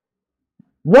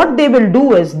 what they will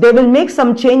do is they will make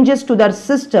some changes to their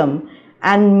system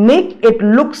and make it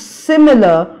look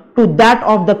similar to that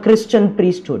of the Christian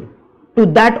priesthood, to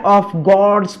that of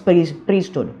God's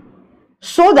priesthood,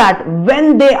 so that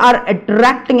when they are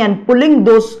attracting and pulling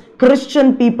those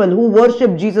Christian people who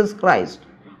worship Jesus Christ,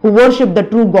 who worship the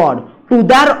true God, to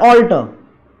their altar,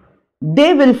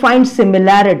 they will find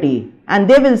similarity and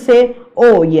they will say,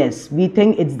 oh yes, we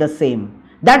think it's the same.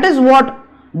 That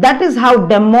is how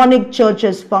demonic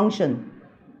churches function.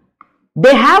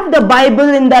 They have the Bible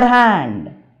in their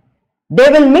hand. They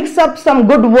will mix up some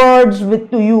good words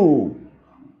to you.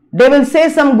 They will say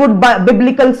some good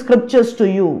biblical scriptures to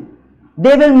you.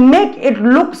 They will make it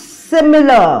look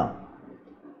similar,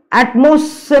 at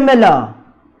most similar.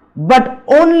 But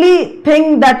only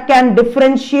thing that can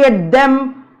differentiate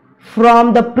them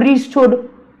from the priesthood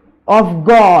of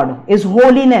God is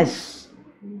holiness.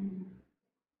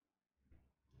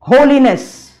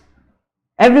 Holiness.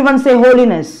 Everyone say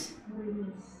holiness.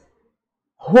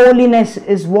 Holiness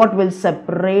is what will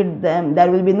separate them. There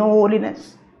will be no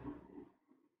holiness.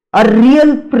 A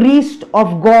real priest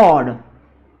of God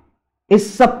is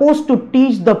supposed to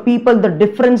teach the people the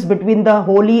difference between the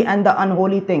holy and the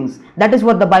unholy things. That is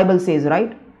what the Bible says,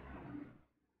 right?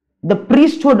 The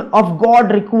priesthood of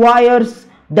God requires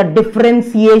the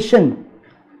differentiation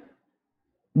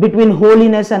between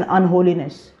holiness and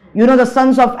unholiness. You know, the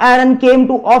sons of Aaron came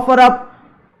to offer up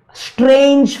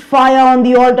strange fire on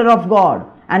the altar of God,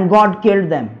 and God killed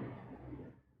them.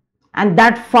 And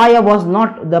that fire was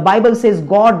not, the Bible says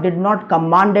God did not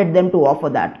commanded them to offer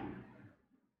that.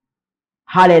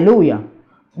 Hallelujah.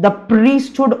 The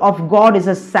priesthood of God is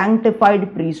a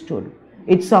sanctified priesthood.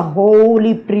 It's a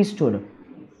holy priesthood.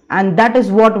 And that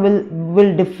is what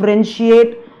will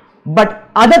differentiate. But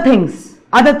other things,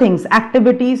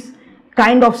 activities,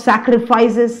 kind of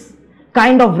sacrifices,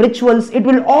 kind of rituals, it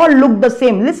will all look the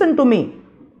same. Listen to me.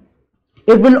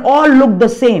 It will all look the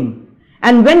same.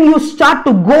 And when you start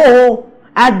to go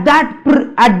at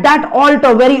that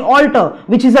altar, very altar,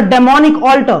 which is a demonic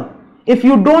altar, if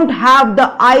you don't have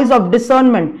the eyes of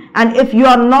discernment, and if you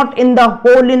are not in the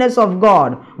holiness of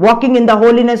God, walking in the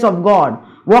holiness of God,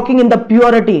 walking in the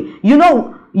purity,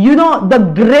 the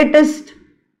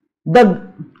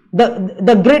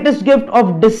greatest gift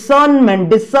of discernment,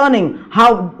 discerning,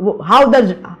 how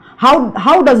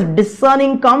does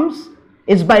discerning comes,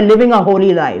 is by living a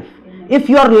holy life. If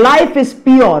your life is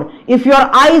pure, if your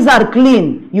eyes are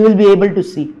clean, you will be able to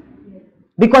see.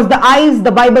 Because the eyes,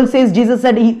 the Bible says, Jesus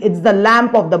said, it's the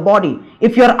lamp of the body.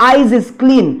 If your eyes is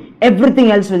clean,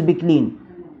 everything else will be clean.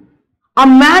 A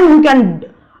man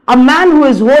who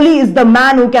is holy is the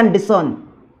man who can discern.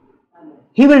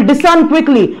 He will discern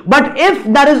quickly. But if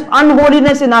there is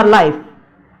unholiness in our life,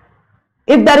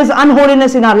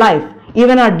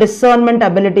 even our discernment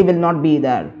ability will not be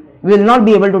there. We will not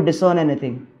be able to discern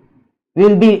anything. We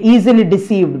will be easily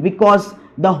deceived because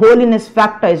the holiness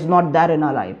factor is not there in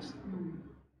our lives.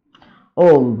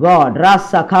 Oh God,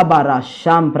 Rasa Kabara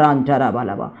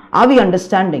Shamprantarabhalava. Are we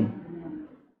understanding?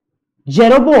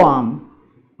 Jeroboam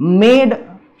made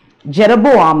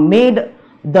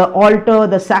the altar,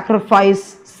 the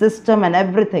sacrifice system and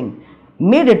everything,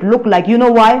 made it look like, you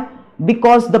know why?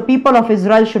 Because the people of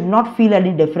Israel should not feel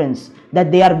any difference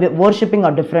that they are worshipping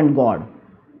a different God.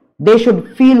 They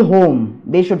should feel home.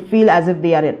 They should feel as if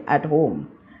they are at home.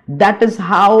 That is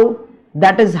how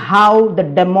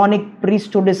the demonic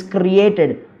priesthood is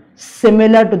created,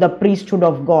 similar to the priesthood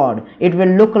of God. It will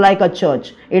look like a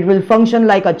church. It will function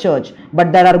like a church,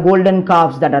 but there are golden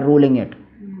calves that are ruling it.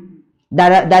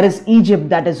 There is Egypt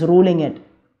that is ruling it.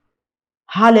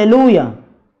 Hallelujah.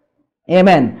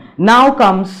 Amen. Now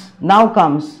comes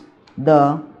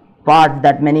the part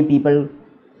that many people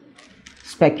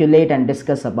speculate and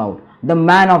discuss about. The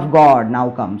man of God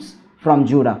now comes from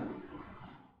Judah.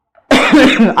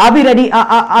 Are we ready?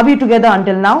 Are we together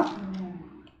until now?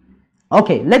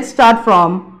 Okay, let's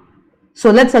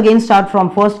again start from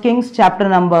 1 Kings chapter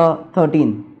number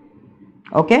 13.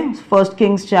 Okay, 1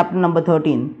 Kings chapter number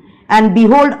 13. And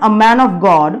behold, a man of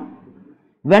God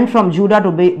went from Judah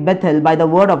to Bethel by the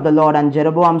word of the Lord, and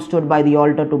Jeroboam stood by the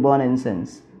altar to burn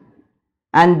incense.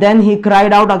 And then he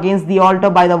cried out against the altar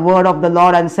by the word of the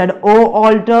Lord and said, O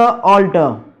altar,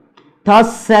 altar,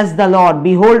 thus says the Lord,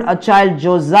 behold, a child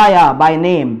Josiah by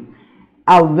name.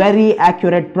 A very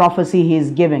accurate prophecy he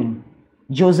is giving.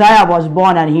 Josiah was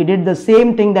born, and he did the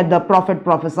same thing that the prophet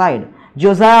prophesied.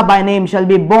 Josiah by name shall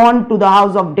be born to the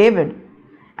house of David,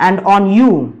 and on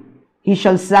you he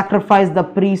shall sacrifice the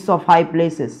priests of high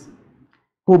places,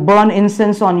 who burn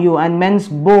incense on you, and men's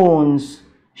bones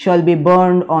shall be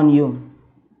burned on you.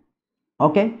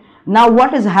 Okay. Now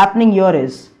what is happening here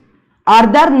is, are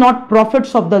there not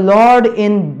prophets of the Lord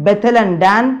in Bethel and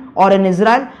Dan or in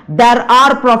Israel? There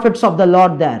are prophets of the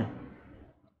Lord there.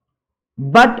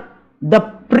 But the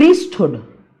priesthood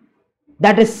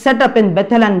that is set up in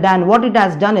Bethel and Dan, what it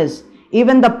has done is,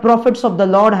 even the prophets of the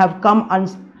Lord have come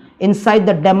inside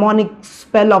the demonic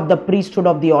spell of the priesthood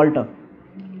of the altar,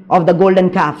 of the golden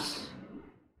calves.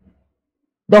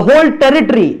 The whole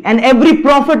territory and every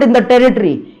prophet in the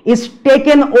territory is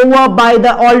taken over by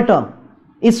the altar,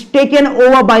 is taken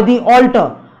over by the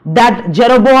altar that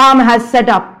Jeroboam has set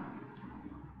up.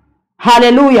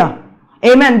 Hallelujah.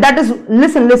 Amen. That is,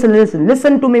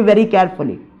 listen to me very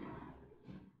carefully.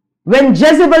 When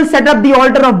Jezebel set up the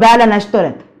altar of Baal and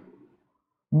Ashtoreth,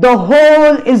 the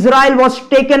whole Israel was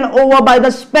taken over by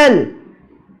the spell,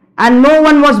 and no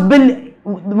one was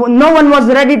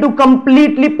ready to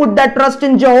completely put their trust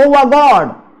in Jehovah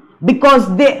God, because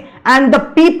the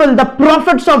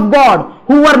prophets of God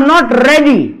who were not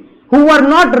ready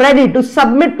to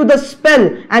submit to the spell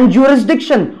and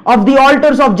jurisdiction of the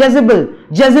altars of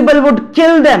Jezebel would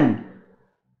kill them.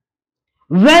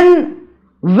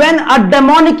 When a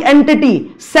demonic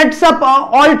entity sets up an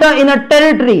altar in a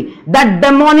territory, that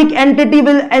demonic entity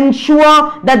will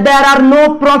ensure that there are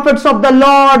no prophets of the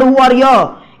Lord who are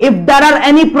here. If there are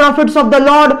any prophets of the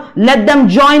Lord, let them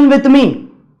join with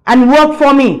me and work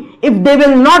for me. If they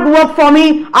will not work for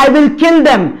me, I will kill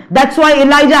them. That's why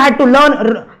Elijah had to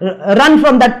run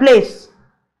from that place.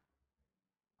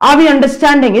 Are we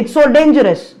understanding? It's so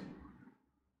dangerous.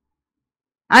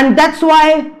 And that's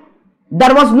why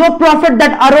there was no prophet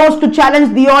that arose to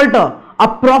challenge the altar. A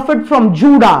prophet from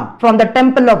Judah, from the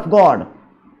temple of God,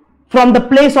 from the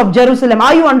place of Jerusalem,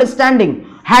 are you understanding?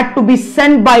 Had to be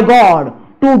sent by God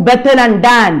to Bethel and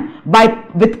Dan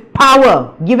with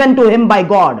power given to him by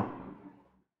God.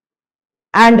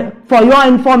 And for your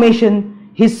information,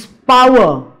 his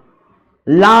power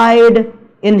lied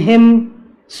in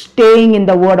him staying in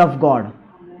the word of God.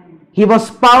 He was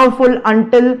powerful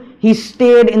until he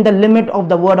stayed in the limit of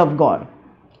the word of God.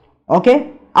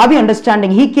 Okay? Are we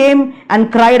understanding? He came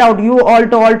and cried out, "You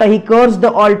altar, altar." He cursed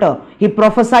the altar. He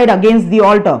prophesied against the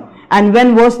altar. And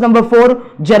when verse number 4,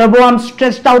 Jeroboam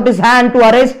stretched out his hand to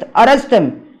arrest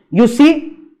him. You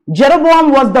see,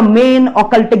 Jeroboam was the main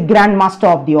occultic grandmaster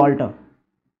of the altar.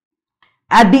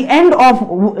 At the end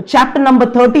of chapter number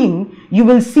 13, you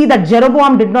will see that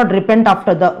Jeroboam did not repent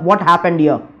after what happened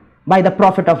here by the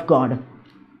prophet of God.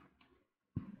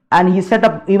 And he set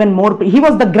up even more. He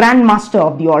was the grand master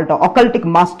of the altar, occultic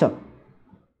master.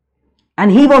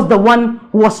 And he was the one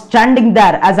who was standing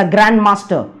there as a grand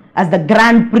master, as the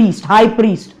grand priest, high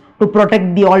priest, to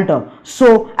protect the altar.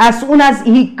 So as soon as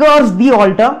he cursed the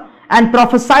altar and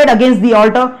prophesied against the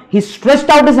altar, he stretched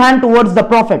out his hand towards the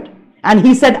prophet. And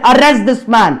he said, "Arrest this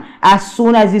man." As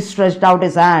soon as he stretched out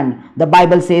his hand, the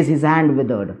Bible says his hand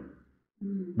withered.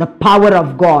 The power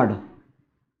of God.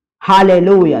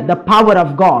 Hallelujah. The power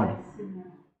of God.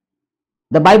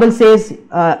 The Bible says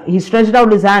he stretched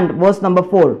out his hand, verse number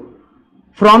 4,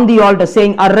 from the altar,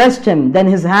 saying, "Arrest him." Then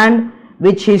his hand,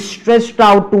 which he stretched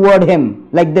out toward him,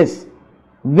 like this,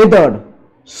 withered,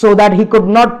 so that he could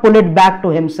not pull it back to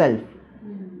himself.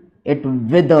 It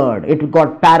withered. It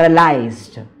got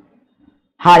paralyzed.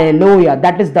 Hallelujah.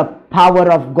 That is the power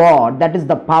of God. That is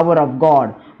the power of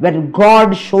God. When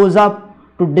God shows up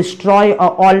to destroy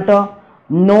an altar,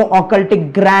 no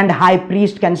occultic grand high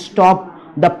priest can stop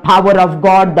the power of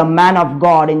God, the man of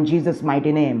God, in Jesus'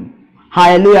 mighty name.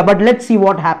 Hallelujah. But let's see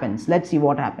what happens. Let's see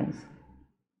what happens.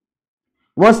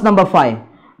 Verse number 5.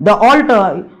 The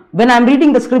altar, when I'm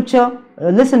reading the scripture,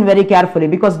 listen very carefully,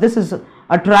 because this is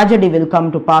a tragedy will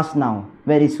come to pass now,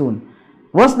 very soon.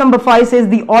 Verse number 5 says,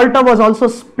 "The altar was also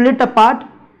split apart,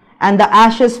 and the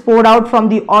ashes poured out from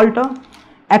the altar,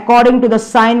 according to the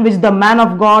sign which the man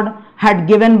of God had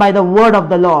given by the word of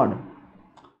the Lord."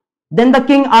 Then the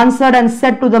king answered and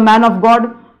said to the man of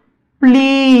God,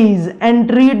 "Please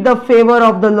entreat the favor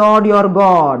of the Lord your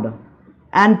God,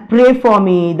 and pray for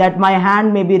me that my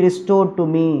hand may be restored to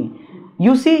me."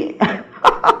 You see,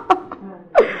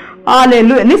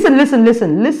 hallelujah.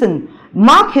 Listen.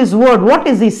 Mark his word. What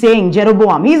is he saying,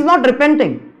 Jeroboam? He is not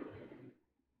repenting.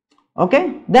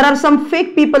 Okay? There are some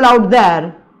fake people out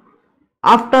there.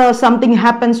 After something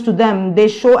happens to them, they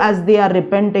show as they are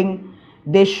repenting.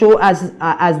 They show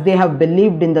as they have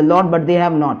believed in the Lord, but they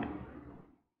have not.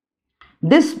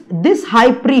 This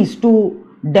high priest to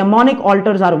demonic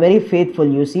altars are very faithful.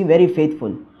 You see, very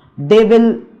faithful. They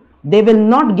will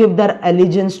not give their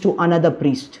allegiance to another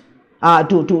priest.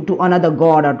 To another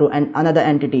god or to another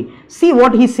entity. See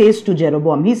what he says to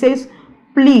Jeroboam. He says,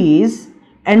 "Please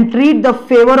entreat the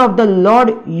favor of the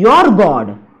Lord your God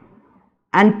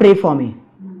and pray for me."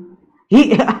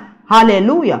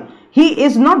 Hallelujah. He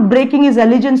is not breaking his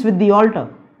allegiance with the altar.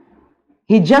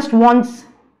 He just wants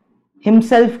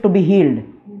himself to be healed.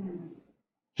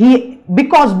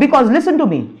 Because listen to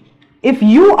me. If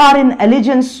you are in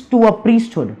allegiance to a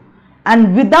priesthood,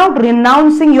 and without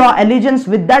renouncing your allegiance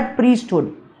with that priesthood,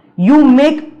 you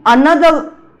make another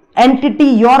entity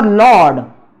your Lord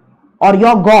or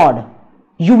your God,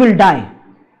 you will die.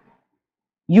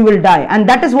 You will die. And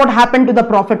that is what happened to the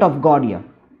prophet of God here.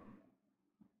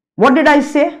 What did I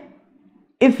say?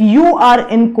 If you are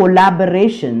in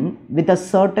collaboration with a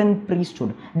certain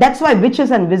priesthood, that's why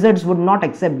witches and wizards would not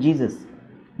accept Jesus,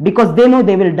 because they know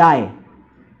they will die.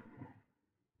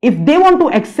 If they want to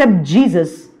accept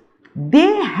Jesus, they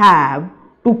have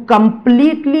to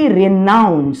completely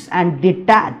renounce and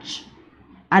detach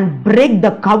and break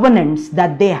the covenants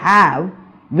that they have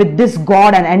with this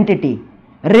God and entity.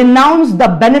 Renounce the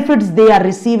benefits they are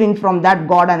receiving from that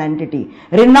God and entity.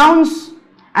 Renounce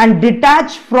and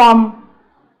detach from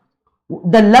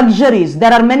the luxuries.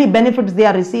 There are many benefits they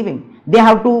are receiving. They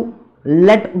have to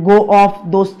let go of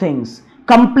those things.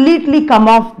 Completely come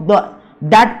off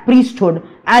that priesthood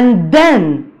and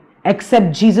then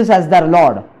accept Jesus as their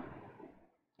Lord.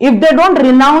 If they don't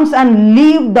renounce and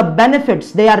leave the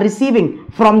benefits they are receiving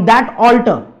from that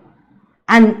altar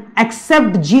and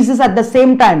accept Jesus at the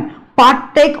same time,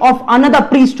 partake of another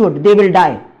priesthood, they will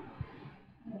die.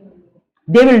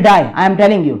 They will die, I am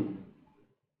telling you.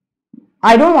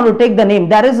 I don't want to take the name.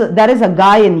 There is a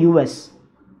guy in US.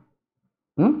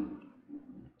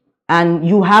 And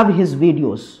you have his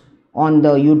videos on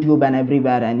the YouTube and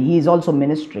everywhere, and he is also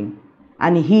ministering.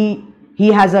 And he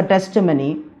has a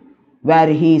testimony where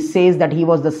he says that he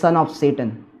was the son of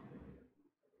Satan.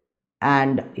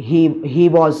 And he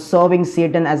was serving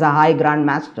Satan as a high grand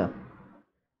master.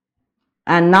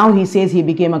 And now he says he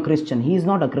became a Christian. He is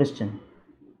not a Christian.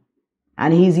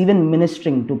 And he is even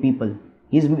ministering to people.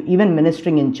 He is even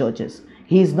ministering in churches.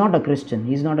 He is not a Christian.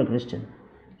 He is not a Christian.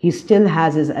 he still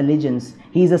has his allegiance.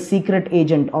 He is a secret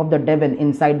agent of the devil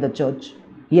inside the church.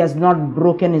 He has not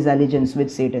broken his allegiance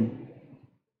with Satan.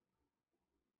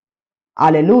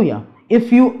 Hallelujah.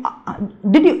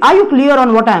 Are you clear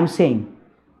on what I am saying?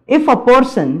 If a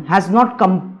person has not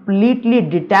completely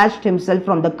detached himself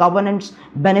from the covenant's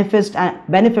benefits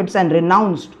and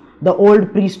renounced the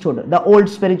old priesthood, the old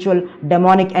spiritual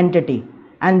demonic entity,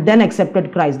 and then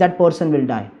accepted Christ, that person will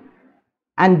die.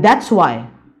 And that's why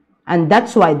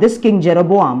this King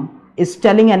Jeroboam is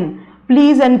telling, and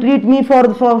please entreat me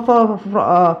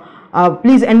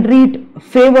please entreat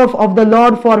favor of the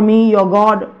Lord for me, your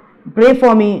God. Pray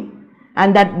for me,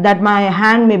 and that my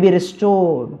hand may be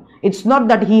restored. It's not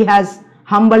that he has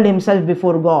humbled himself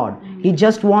before God. He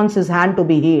just wants his hand to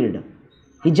be healed.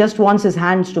 He just wants his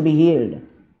hands to be healed.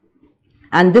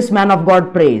 And this man of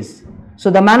God prays. So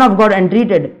the man of God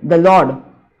entreated the Lord,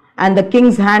 and the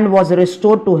king's hand was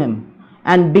restored to him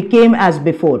and became as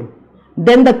before.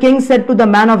 Then the king said to the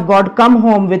man of God, come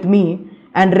home with me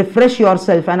and refresh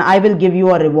yourself, and I will give you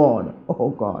a reward. Oh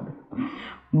God.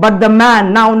 But the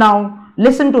man, now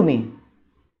listen to me.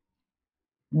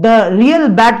 The real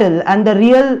battle and the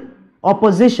real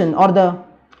opposition or the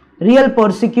real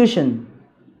persecution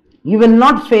you will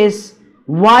not face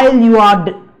while you are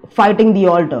fighting the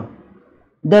altar.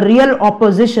 The real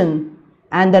opposition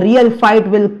and the real fight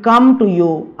will come to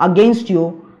you, against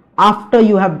you, after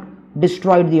you have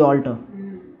destroyed the altar.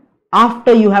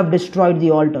 After you have destroyed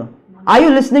the altar. Are you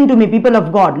listening to me, people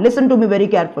of God? Listen to me very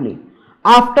carefully.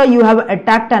 After you have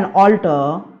attacked an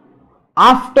altar,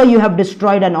 after you have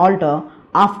destroyed an altar,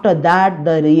 after that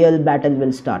the real battle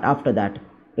will start. After that,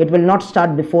 it will not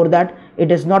start before that.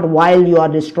 It is not while you are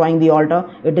destroying the altar.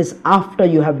 It is after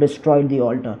you have destroyed the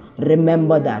altar.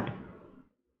 Remember that.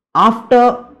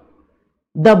 After,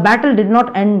 the battle did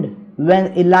not end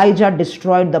when Elijah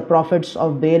destroyed the prophets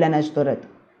of Baal and Ashtoreth.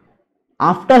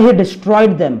 After he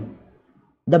destroyed them,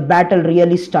 the battle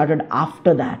really started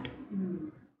after that.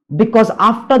 Because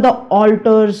after the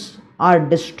altars are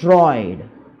destroyed,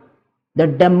 the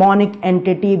demonic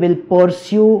entity will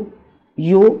pursue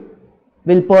you,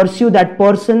 will pursue that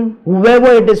person,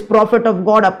 whoever it is, prophet of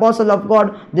God, apostle of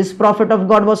God. This prophet of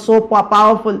God was so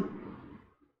powerful.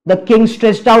 The king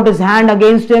stretched out his hand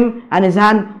against him, and his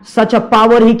hand, such a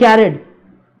power he carried,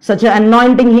 such an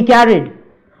anointing he carried.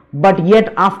 But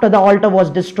yet after the altar was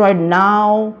destroyed,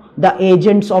 now the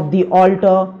agents of the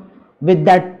altar with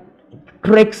that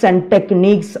tricks and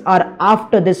techniques are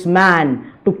after this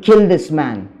man to kill this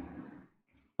man.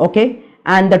 Okay?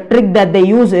 And the trick that they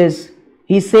use is,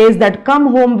 he says that come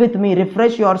home with me,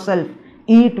 refresh yourself,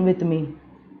 eat with me.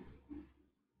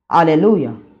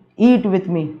 Hallelujah. Eat with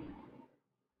me,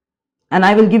 and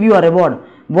I will give you a reward.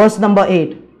 Verse number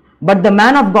 8. But the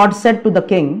man of God said to the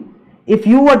king, if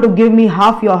you were to give me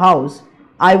half your house,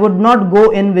 I would not go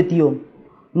in with you,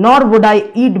 nor would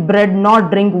I eat bread nor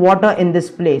drink water in this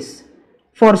place.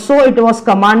 For so it was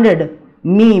commanded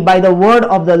me by the word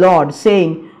of the Lord,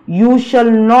 saying, you shall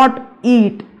not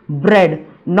eat bread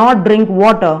nor drink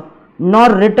water, nor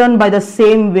return by the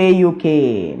same way you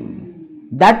came.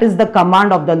 That is the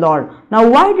command of the Lord. Now,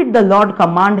 why did the Lord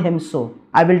command him so?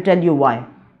 I will tell you why.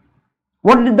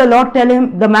 What did the Lord tell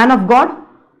him, the man of God?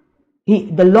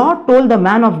 The Lord told the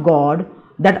man of God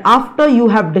that after you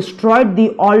have destroyed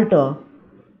the altar,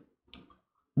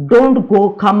 don't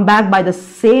come back by the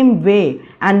same way.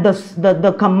 And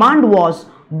the command was,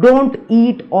 don't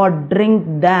eat or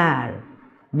drink there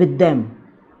with them.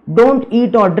 Don't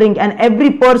eat or drink. And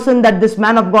every person that this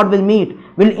man of God will meet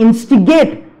will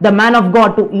instigate the man of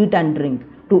God to eat and drink,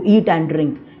 to eat and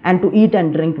drink, and to eat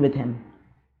and drink with him,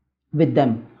 with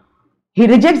them. He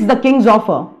rejects the king's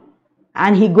offer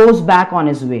and he goes back on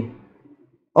his way.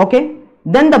 Okay?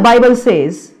 Then the Bible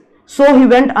says, so he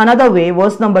went another way,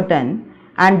 verse number 10,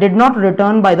 and did not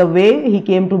return by the way he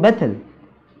came to Bethel.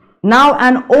 Now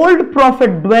an old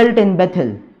prophet dwelt in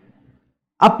Bethel.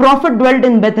 A prophet dwelt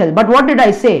in Bethel. But what did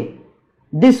I say?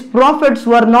 These prophets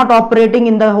were not operating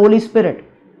in the Holy Spirit.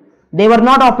 They were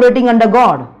not operating under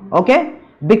God. Okay?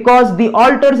 Because the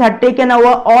altars had taken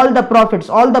over all the prophets.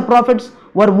 All the prophets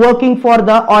were working for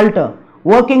the altar,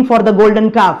 working for the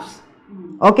golden calves.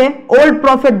 Okay? Old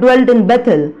prophet dwelt in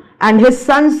Bethel, and his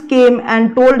sons came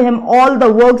and told him all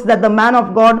the works that the man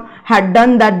of God had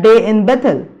done that day in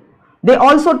Bethel. They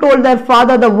also told their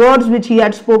father the words which he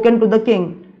had spoken to the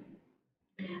king.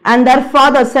 And their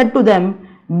father said to them,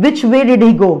 which way did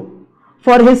he go?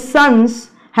 For his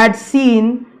sons had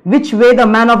seen which way the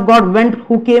man of God went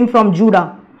who came from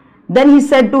Judah. Then he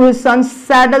said to his sons,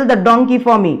 saddle the donkey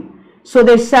for me. So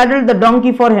they saddled the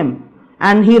donkey for him,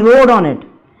 and he rode on it.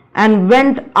 and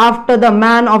went after the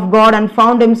man of God and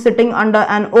found him sitting under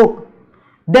an oak.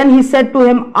 Then he said to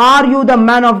him, Are you the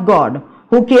man of God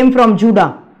who came from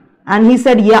Judah? And he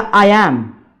said, Yeah, I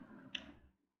am.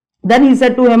 Then he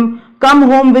said to him, Come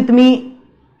home with me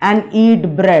and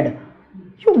eat bread.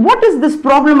 What is this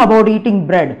problem about eating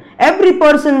bread? Every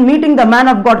person meeting the man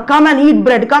of God, come and eat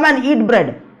bread, come and eat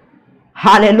bread.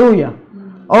 Hallelujah.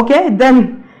 Okay,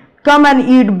 then come and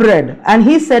eat bread. And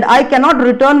he said, I cannot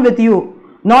return with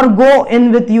you, nor go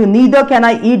in with you, neither can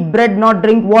I eat bread nor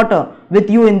drink water with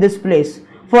you in this place.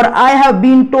 For I have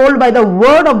been told by the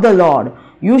word of the Lord,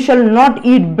 you shall not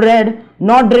eat bread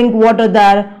nor drink water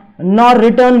there, nor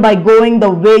return by going the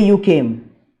way you came.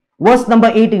 Verse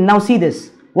number 18. Now see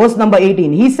this. Verse number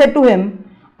 18. He said to him,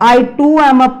 I too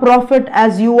am a prophet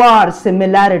as you are.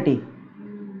 Similarity.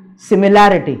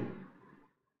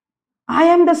 I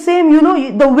am the same.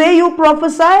 The way you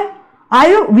prophesy,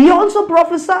 we also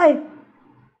prophesy.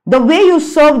 The way you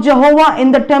serve Jehovah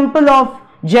in the temple of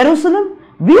Jerusalem,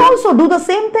 we also do the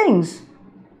same things.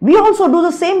 We also do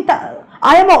the same.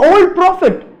 I am an old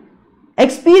prophet,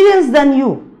 experienced than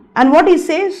you. And what he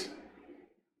says,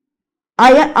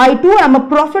 I too am a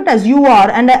prophet as you are,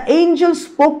 and an angel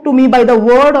spoke to me by the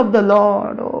word of the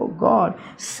Lord, oh God,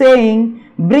 saying,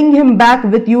 bring him back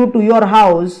with you to your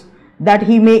house, that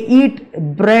he may eat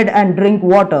bread and drink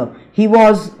water. He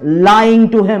was lying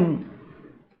to him.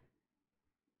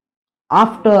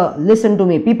 After, listen to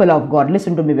me, people of God,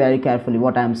 listen to me very carefully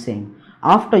what I am saying.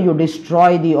 After you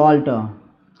destroy the altar,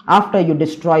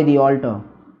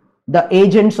 the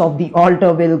agents of the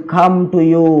altar will come to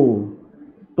you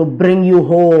to bring you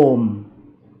home.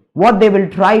 What they will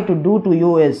try to do to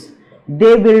you is,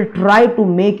 they will try to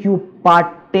make you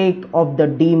partake of the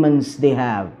demons they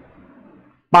have,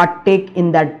 partake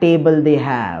in that table they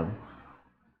have.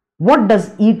 What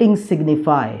does eating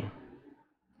signify?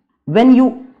 When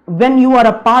you are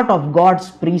a part of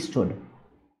God's priesthood,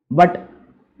 but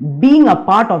being a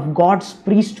part of God's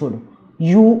priesthood,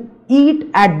 you eat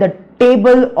at the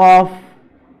table of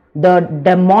the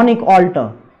demonic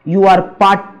altar. You are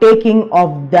partaking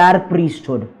of their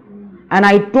priesthood. And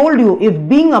I told you, if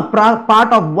being a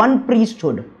part of one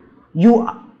priesthood, you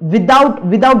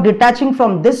without detaching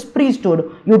from this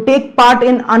priesthood, you take part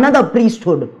in another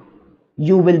priesthood,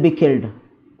 you will be killed,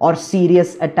 or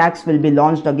serious attacks will be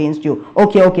launched against you.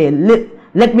 Okay,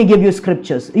 let me give you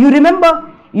scriptures. You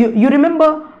remember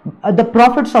the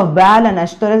prophets of Baal and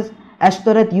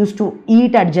Ashtoreth used to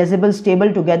eat at Jezebel's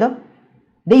table together.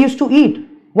 They used to eat.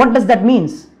 What does that mean?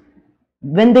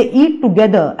 When they eat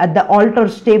together at the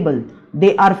altar's table,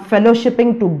 they are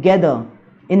fellowshipping together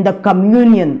in the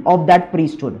communion of that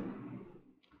priesthood.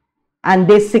 And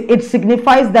it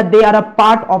signifies that they are a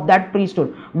part of that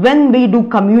priesthood. When we do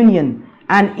communion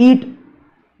and eat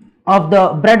of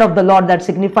the bread of the Lord, that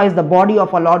signifies the body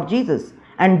of our Lord Jesus,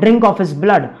 and drink of his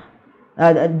blood,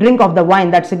 drink of the wine,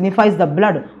 that signifies the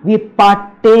blood, we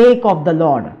partake of the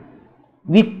Lord.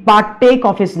 We partake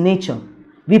of his nature.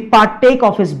 We partake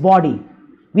of his body.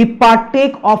 We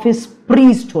partake of his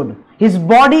priesthood. His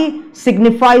body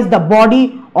signifies the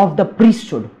body of the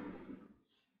priesthood.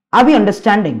 Are we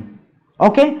understanding?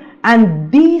 Okay? And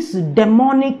these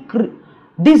demonic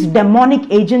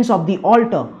agents of the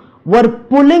altar were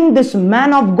pulling this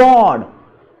man of God,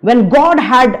 when God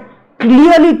had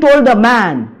clearly told the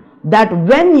man that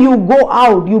when you go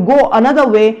out, you go another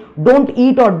way, don't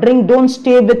eat or drink, don't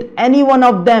stay with any one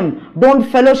of them, don't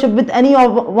fellowship with any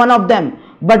one of them,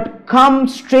 but come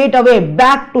straight away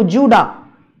back to Judah.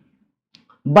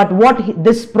 But what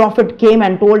this prophet came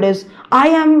and told is, I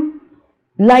am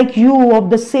like you, of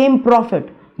the same prophet.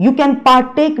 You can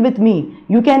partake with me,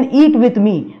 you can eat with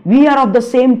me. We are of the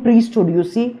same priesthood, you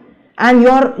see. And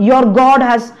your God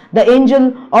has, the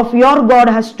angel of your God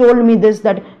has told me this,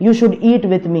 that you should eat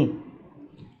with me.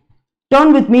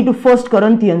 Turn with me to 1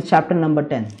 Corinthians chapter number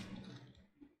 10.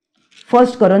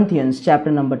 1 Corinthians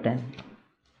chapter number 10.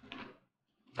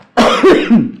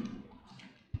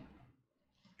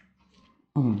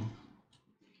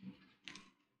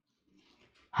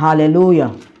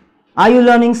 Hallelujah. Are you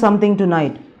learning something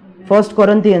tonight? 1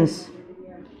 Corinthians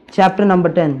chapter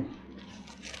number 10.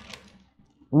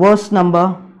 Verse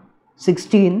number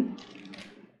 16.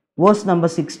 Verse number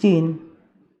 16.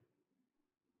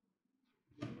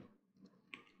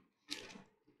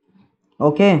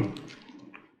 Okay.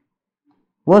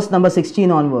 Verse number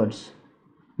 16 onwards.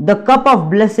 The cup of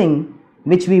blessing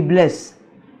which we bless,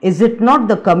 is it not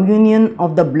the communion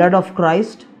of the blood of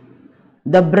Christ?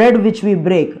 The bread which we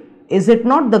break, is it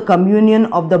not the communion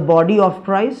of the body of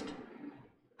Christ?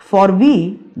 For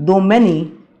we, though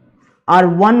many, are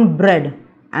one bread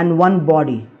and one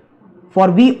body. for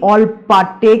we all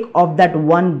partake of that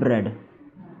one bread.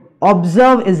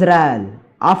 Observe, Israel,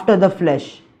 after the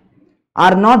flesh,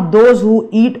 are not those who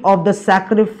eat of the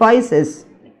sacrifices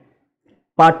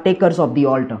partakers of the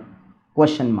altar?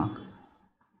 Question mark.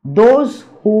 Those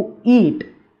who eat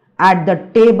at the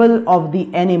table of the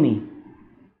enemy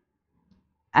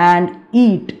and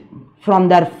eat from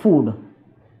their food,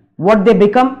 what they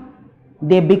become?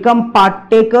 They become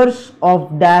partakers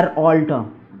of their altar.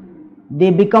 They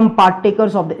become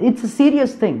partakers of it's a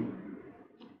serious thing.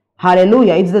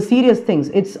 Hallelujah. It's the serious things.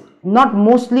 It's not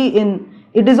mostly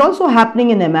it is also happening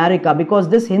in America, because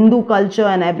this Hindu culture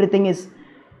and everything is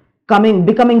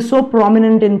becoming so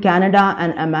prominent in Canada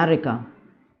and America.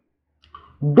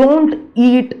 Don't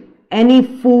eat any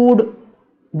food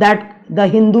that the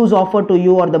Hindus offer to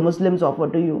you or the Muslims offer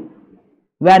to you,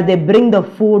 where they bring the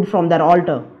food from their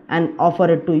altar and offer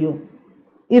it to you.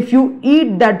 If you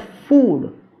eat that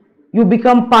food, you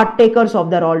become partakers of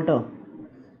their altar.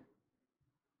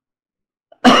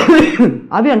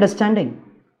 Are we understanding?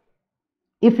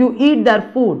 If you eat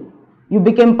their food, you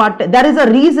become partakers. There is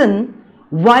a reason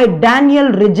why Daniel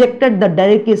rejected the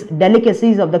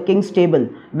delicacies of the king's table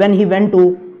when he went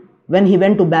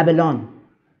to Babylon.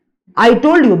 I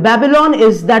told you, Babylon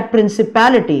is that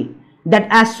principality that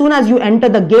as soon as you enter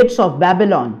the gates of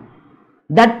Babylon,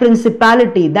 that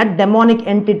principality, that demonic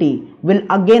entity will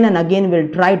again and again will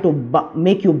try to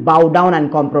make you bow down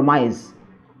and compromise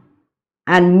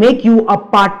and make you a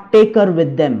partaker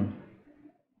with them.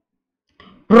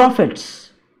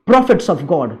 Prophets of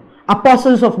God,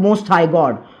 apostles of Most High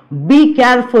God, be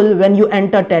careful when you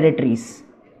enter territories.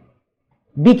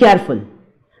 Be careful.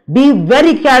 Be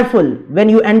very careful when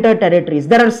you enter territories.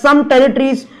 There are some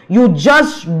territories you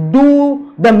just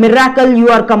do the miracle you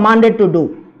are commanded to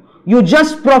do. You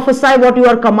just prophesy what you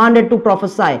are commanded to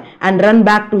prophesy and run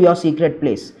back to your secret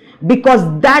place. Because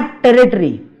that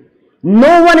territory,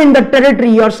 no one in the territory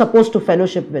you are supposed to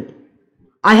fellowship with.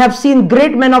 I have seen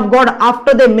great men of God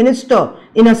after they minister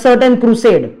in a certain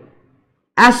crusade.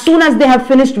 As soon as they have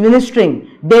finished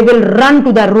ministering, they will run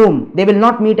to their room. They will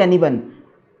not meet anyone.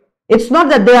 It's not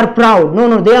that they are proud.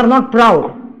 No, they are not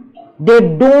proud. They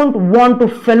don't want to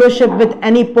fellowship with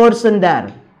any person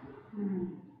there.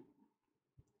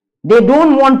 They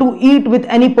don't want to eat with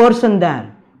any person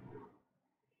there.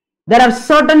 There are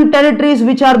certain territories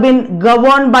which are being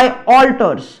governed by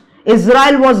altars.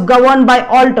 Israel was governed by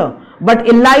altar. But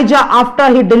Elijah,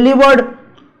 after he delivered,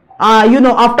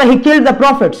 after he killed the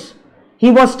prophets,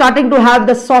 he was starting to have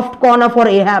the soft corner for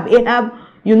Ahab. Ahab,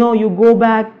 you go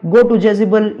back, go to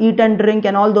Jezebel, eat and drink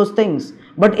and all those things.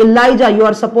 But Elijah, you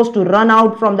are supposed to run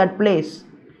out from that place,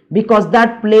 because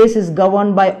that place is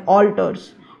governed by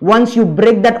altars. Once you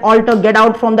break that altar, get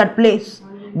out from that place,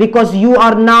 because you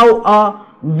are now a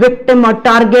victim, a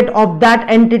target of that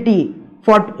entity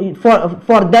for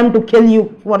them to kill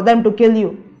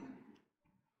you.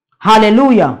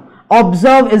 Hallelujah.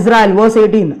 Observe, Israel, verse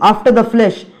 18. After the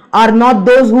flesh, are not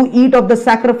those who eat of the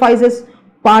sacrifices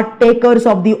partakers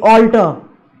of the altar?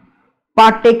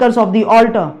 Partakers of the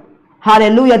altar.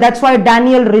 Hallelujah. That's why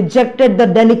Daniel rejected the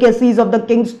delicacies of the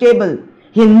king's table.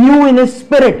 He knew in his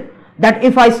spirit that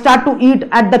if I start to eat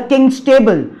at the king's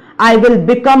table, I will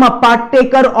become a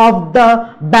partaker of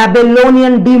the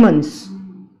Babylonian demons.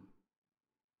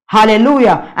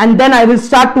 Hallelujah. And then I will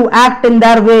start to act in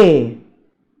their way.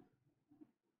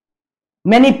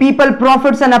 Many people,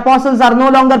 prophets and apostles, are no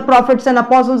longer prophets and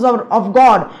apostles of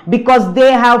God, because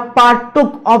they have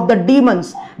partook of the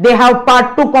demons. They have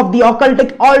partook of the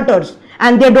occultic altars,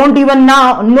 and they don't even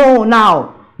know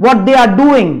now what they are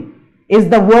doing is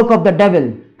the work of the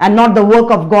devil and not the work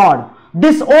of God.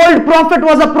 This old prophet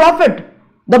was a prophet,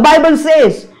 the Bible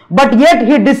says, but yet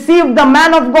he deceived the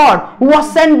man of God who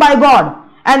was sent by God.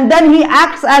 And then he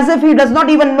acts as if he does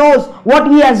not even knows what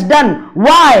he has done.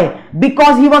 Why?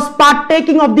 Because he was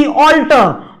partaking of the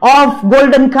altar of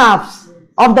golden calves,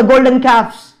 of the golden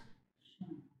calves.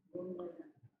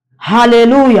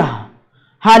 Hallelujah.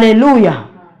 Hallelujah.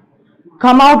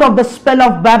 Come out of the spell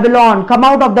of Babylon. Come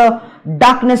out of the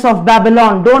darkness of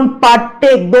Babylon. Don't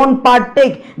partake. Don't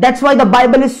partake. That's why the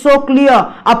Bible is so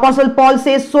clear. Apostle Paul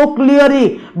says so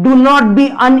clearly, do not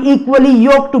be unequally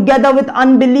yoked together with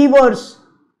unbelievers.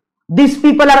 These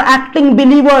people are acting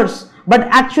believers, but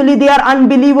actually they are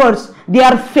unbelievers. They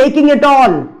are faking it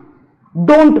all.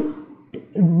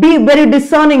 Don't be very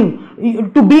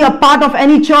discerning to be a part of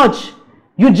any church.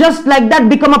 You just like that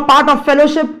become a part of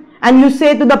fellowship, and you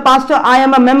say to the pastor, I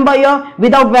am a member here,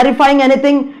 without verifying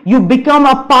anything. You become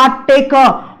a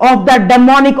partaker of that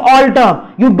demonic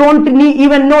altar. You don't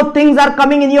even know things are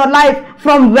coming in your life,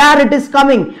 from where it is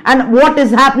coming and what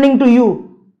is happening to you.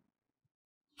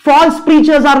 False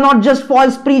preachers are not just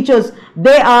false preachers,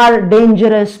 they are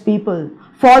dangerous people.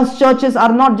 False churches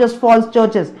are not just false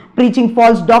churches preaching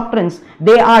false doctrines,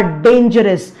 they are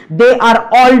dangerous. They are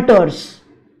altars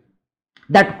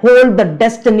that hold the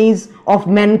destinies of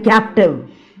men captive.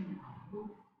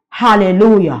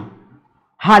 Hallelujah.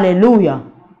 Hallelujah.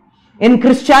 In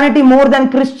Christianity, more than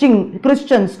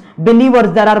Christians,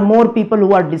 believers, there are more people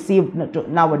who are deceived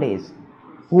nowadays,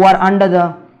 who are under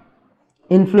the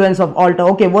influence of altar.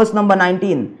 Okay, verse number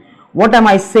 19. What am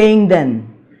I saying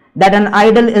then? That an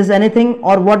idol is anything,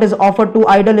 or what is offered to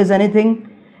idol is anything?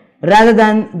 Rather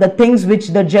than the things which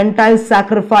the Gentiles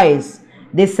sacrifice,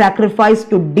 they sacrifice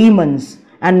to demons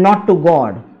and not to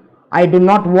God. I do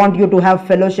not want you to have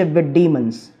fellowship with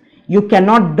demons. You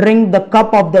cannot drink the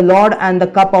cup of the Lord and the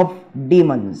cup of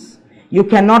demons. You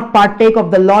cannot partake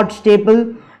of the Lord's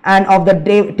table and of the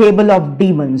table of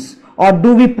demons. Or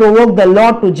do we provoke the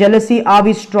Lord to jealousy? Are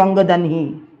we stronger than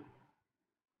He?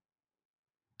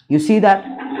 You see that?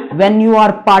 When you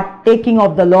are partaking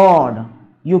of the Lord,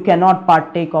 you cannot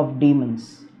partake of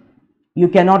demons. You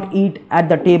cannot eat at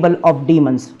the table of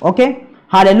demons. Okay?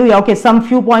 Hallelujah. Okay, some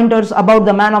few pointers about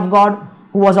the man of God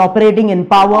who was operating in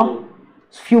power.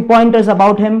 Few pointers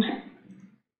about him.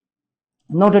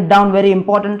 Note it down, very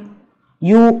important.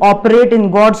 You operate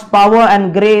in God's power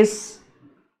and grace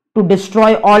to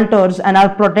destroy altars and are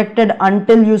protected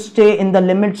until you stay in the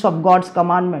limits of God's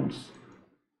commandments.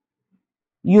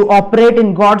 You operate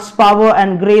in God's power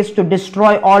and grace to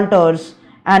destroy altars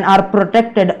and are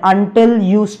protected until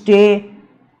you stay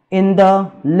in the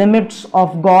limits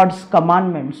of God's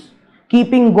commandments.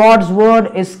 Keeping God's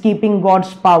word is keeping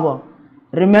God's power.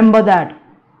 Remember that.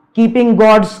 Keeping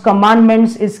God's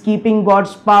commandments is keeping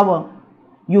God's power.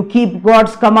 You keep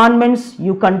God's commandments,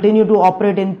 you continue to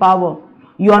operate in power.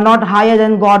 You are not higher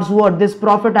than God's word. This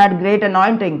prophet had great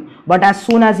anointing, but as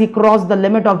soon as he crossed the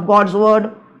limit of God's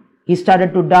word, he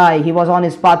started to die. He was on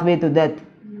his pathway to death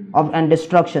and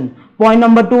destruction. Point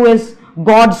number 2 is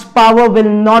God's power will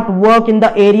not work in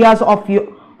the areas of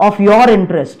your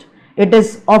interest. It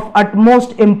is of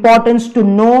utmost importance to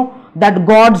know that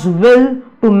God's will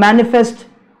to manifest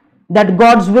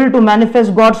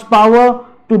God's power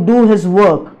to do His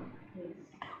work.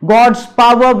 God's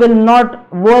power will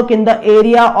not work in the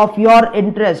area of your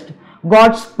interest.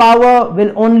 God's power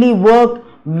will only work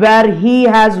where He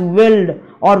has willed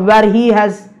or where He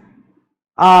has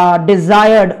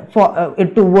desired for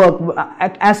it to work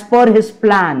as per His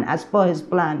plan,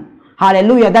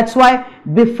 Hallelujah. That's why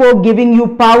before giving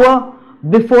you power,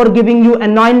 before giving you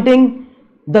anointing,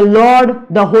 the Lord,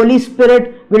 the Holy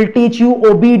Spirit will teach you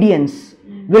obedience,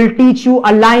 will teach you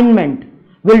alignment,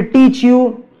 will teach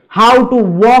you how to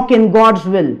walk in God's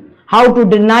will, how to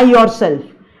deny yourself,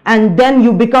 and then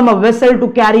you become a vessel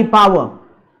to carry power.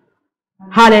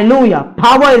 Hallelujah.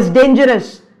 Power is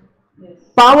dangerous.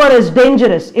 Power is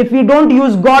dangerous. If we don't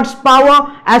use God's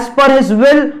power as per His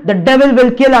will, the devil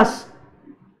will kill us.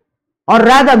 Or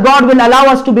rather, God will allow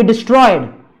us to be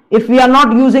destroyed if we are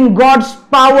not using God's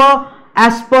power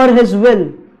as per His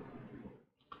will.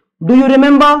 Do you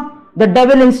remember the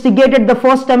devil instigated the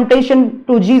first temptation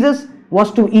to Jesus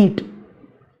was to eat.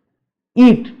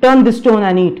 Eat, turn the stone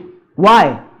and eat.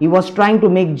 Why? He was trying to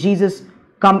make Jesus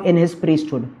come in His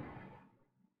priesthood.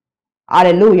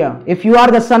 Hallelujah. If you are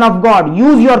the Son of God,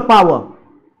 use your power.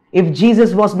 If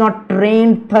Jesus was not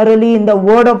trained thoroughly in the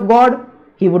Word of God,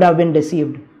 He would have been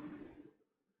deceived.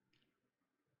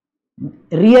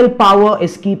 Real power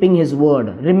is keeping His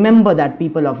word. Remember that,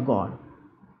 people of God.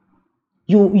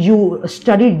 You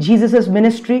studied Jesus'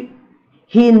 ministry.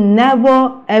 He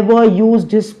never ever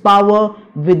used His power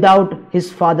without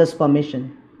His Father's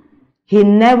permission. He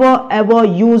never ever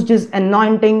used His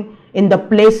anointing in the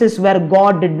places where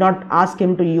God did not ask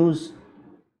Him to use.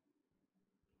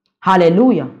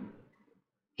 Hallelujah.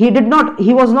 He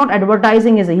was not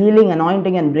advertising His healing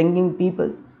anointing and bringing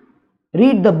people.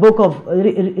 Read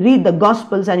the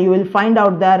Gospels and you will find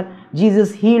out there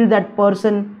Jesus healed that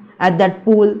person at that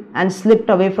pool and slipped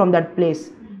away from that place.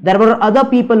 There were other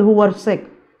people who were sick,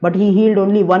 but He healed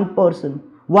only one person.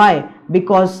 Why?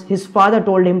 Because His Father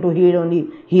told Him to heal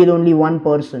only one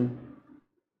person.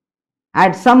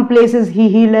 At some places He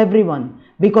healed everyone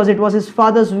because it was His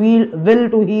Father's will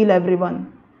to heal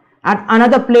everyone. At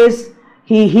another place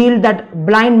He healed that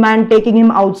blind man, taking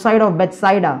him outside of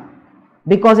Bethsaida,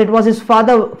 because it was His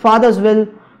Father's will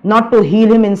not to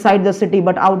heal him inside the city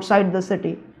but outside the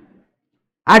city.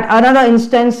 At another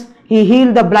instance, He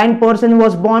healed the blind person who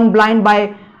was born blind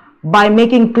by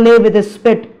making clay with His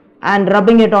spit and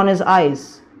rubbing it on his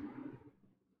eyes.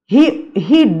 He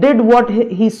did what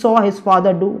He saw His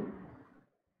Father do.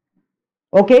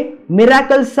 Okay,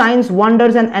 miracles, signs,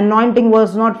 wonders, and anointing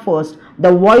was not first.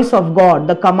 The voice of God,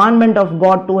 the commandment of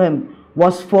God to him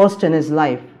was first in his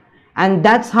life. And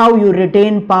that's how you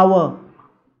retain power.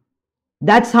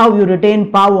 That's how you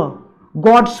retain power.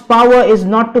 God's power is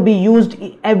not to be used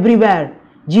everywhere.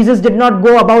 Jesus did not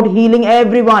go about healing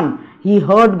everyone. He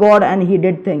heard God and he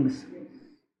did things.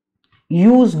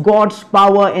 Use God's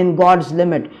power in God's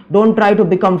limit. Don't try to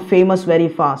become famous very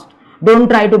fast. Don't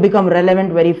try to become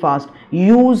relevant very fast.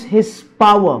 Use his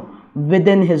power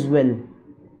within his will.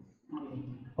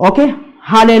 Okay?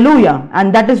 Hallelujah.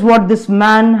 And that is what this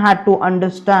man had to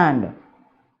understand.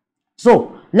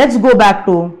 So, let's go back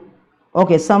to,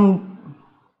 okay,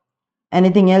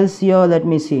 anything else here? Let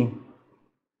me see.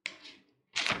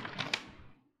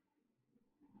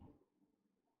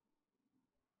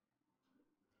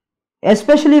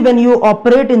 Especially when you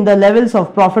operate in the levels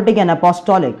of prophetic and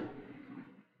apostolic.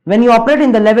 When you operate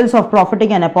in the levels of prophetic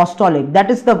and apostolic,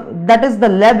 that is the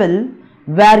level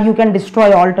where you can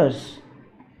destroy altars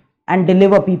and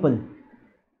deliver people.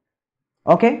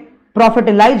 Okay? Prophet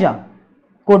Elijah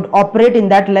could operate in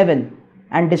that level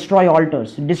and destroy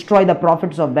altars, destroy the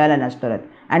prophets of Baal and Ashtoreth,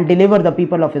 and deliver the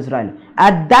people of Israel.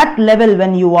 At that level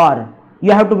when you are,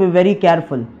 you have to be very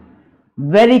careful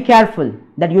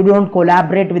that you don't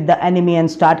collaborate with the enemy and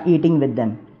start eating with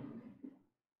them.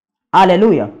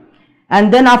 Hallelujah.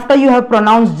 And then after you have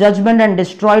pronounced judgment and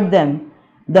destroyed them,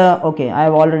 okay, I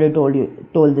have already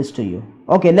told this to you.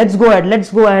 Okay, let's go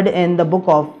ahead in the book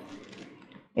of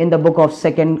 1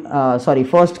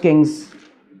 Kings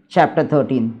chapter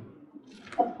 13.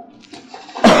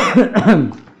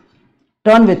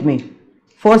 Turn with me.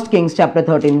 1 Kings chapter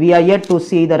 13. We are yet to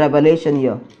see the revelation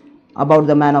here about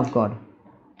the man of God.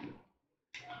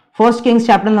 1 Kings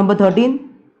chapter number 13,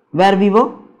 where we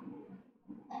were?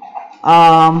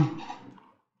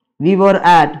 We were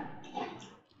at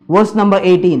verse number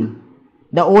 18.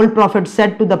 The old prophet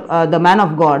said to the man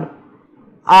of God,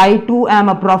 I too am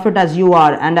a prophet as you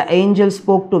are, and an angel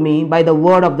spoke to me by the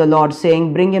word of the Lord,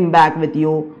 saying, bring him back with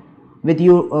you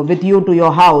to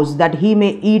your house, that he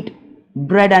may eat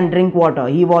bread and drink water.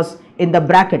 He was in the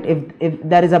bracket. If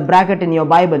there is a bracket in your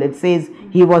Bible, it says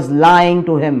he was lying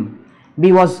to him,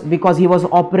 because he was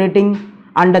operating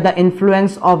under the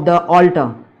influence of the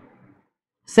altar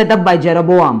set up by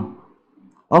Jeroboam.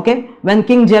 Okay, when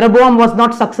King Jeroboam was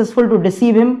not successful to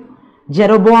deceive him,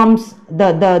 Jeroboam's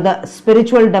the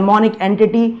spiritual demonic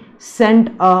entity sent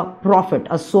a prophet,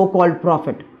 a so-called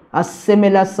prophet, a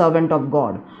similar servant of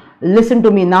God. Listen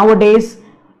to me, nowadays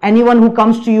anyone who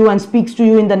comes to you and speaks to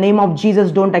you in the name of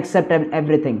Jesus, don't accept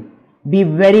everything. Be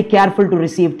very careful to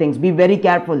receive things. Be very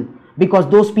careful, because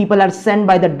those people are sent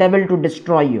by the devil to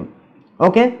destroy you.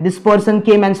 Okay, this person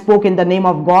came and spoke in the name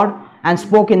of God and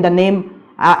spoke in the name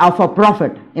of a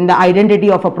prophet, in the identity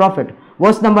of a prophet.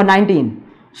 Verse number 19.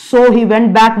 So he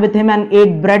went back with him and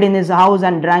ate bread in his house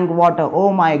and drank water.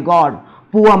 Oh my God,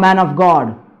 poor man of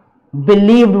God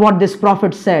believed what this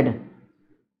prophet said.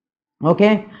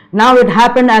 Okay, now it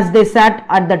happened as they sat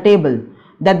at the table,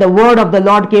 that the word of the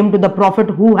Lord came to the prophet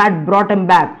who had brought him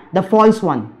back, the false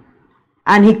one.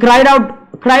 And he cried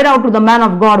out to the man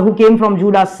of God who came from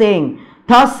Judah, saying,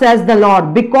 thus says the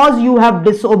Lord, because you have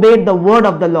disobeyed the word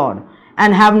of the Lord,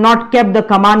 and have not kept the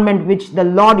commandment which the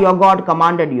Lord your God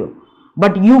commanded you,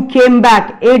 but you came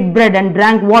back, ate bread and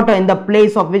drank water in the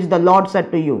place of which the Lord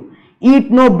said to you,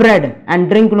 eat no bread and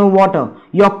drink no water.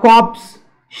 Your corpse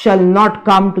shall not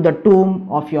come to the tomb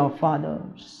of your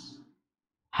fathers.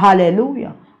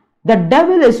 Hallelujah. The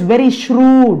devil is very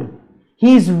shrewd.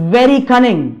 He is very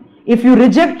cunning. If you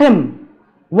reject him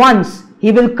once,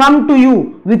 he will come to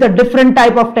you with a different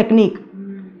type of technique.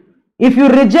 If you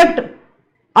reject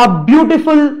a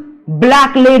beautiful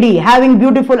black lady having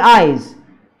beautiful eyes,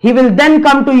 he will then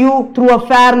come to you through a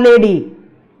fair lady.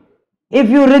 If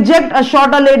you reject a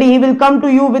shorter lady, he will come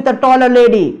to you with a taller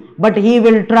lady, but he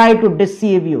will try to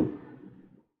deceive you.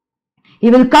 He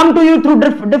will come to you through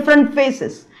different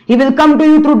faces. He will come to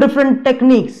you through different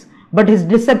techniques, but his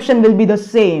deception will be the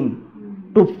same,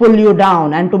 to pull you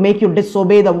down and to make you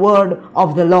disobey the word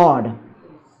of the Lord.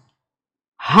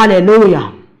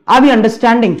 Hallelujah. Are we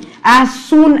understanding? As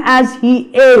soon as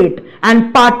he ate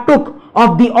and partook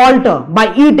of the altar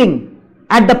by eating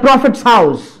at the prophet's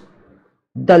house,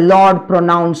 the Lord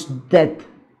pronounced death,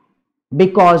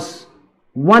 because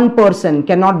one person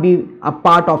cannot be a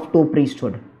part of two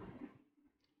priesthood.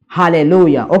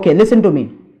 Hallelujah. Okay, listen to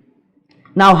me.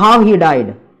 Now how he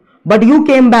died. But you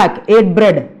came back, ate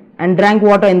bread and drank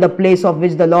water in the place of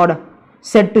which the Lord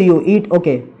said to you, eat.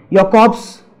 Okay, your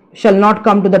corpse shall not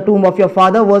come to the tomb of your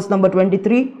father. Verse number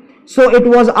 23. So it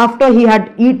was after he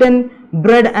had eaten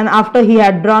bread and after he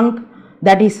had drunk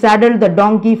that he saddled the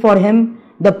donkey for him,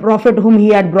 the prophet whom he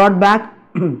had brought back.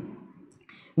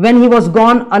 When he was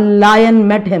gone, a lion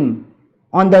met him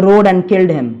on the road and killed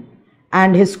him,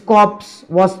 and his corpse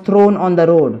was thrown on the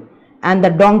road, and the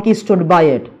donkey stood by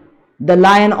it. The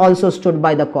lion also stood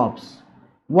by the corpse.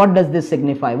 What does this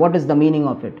signify? What is the meaning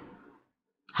of it?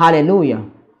 Hallelujah.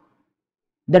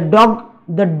 The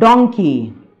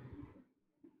donkey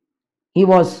he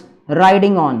was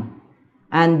riding on,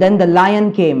 and then the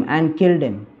lion came and killed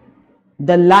him.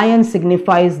 The lion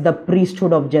signifies the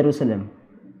priesthood of Jerusalem,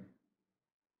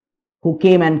 who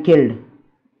came and killed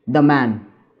the man.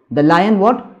 The lion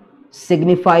what?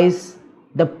 Signifies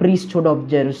the priesthood of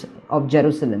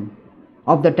Jerusalem,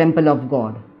 of the temple of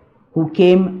God, who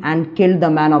came and killed the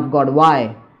man of God.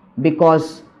 Why?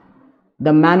 Because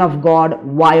the man of God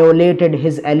violated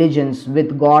his allegiance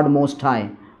with God Most High,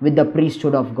 with the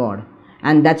priesthood of God.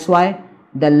 And that's why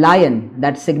the lion,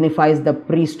 that signifies the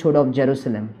priesthood of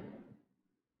Jerusalem,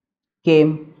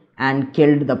 came and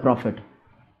killed the prophet.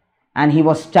 And he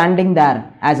was standing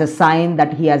there as a sign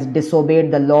that he has disobeyed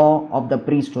the law of the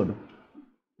priesthood.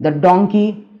 The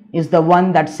donkey is the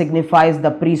one that signifies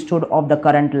the priesthood of the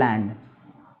current land,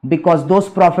 because those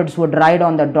prophets would ride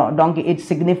on the donkey. It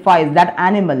signifies, that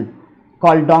animal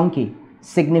called donkey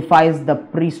signifies the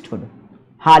priesthood.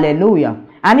 Hallelujah.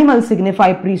 Animals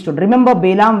signify priesthood. Remember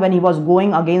Balaam, when he was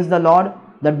going against the Lord,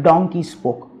 the donkey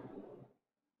spoke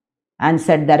and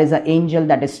said, there is an angel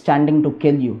that is standing to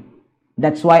kill you.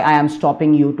 That's why I am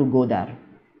stopping you to go there.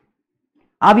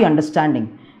 Are we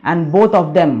understanding? And both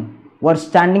of them were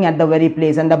standing at the very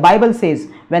place. And the Bible says,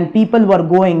 when people were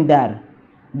going there,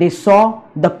 they saw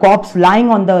the corpse lying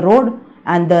on the road,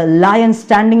 and the lion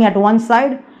standing at one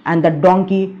side and the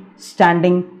donkey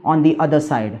standing on the other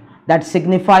side. That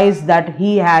signifies that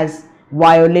he has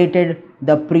violated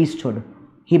the priesthood.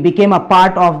 He became a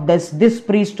part of this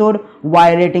priesthood,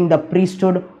 violating the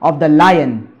priesthood of the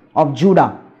Lion of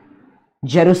Judah,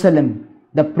 Jerusalem,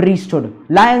 the priesthood.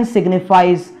 Lion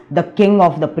signifies the king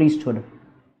of the priesthood.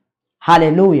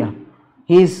 Hallelujah.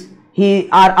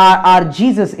 Our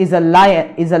Jesus is a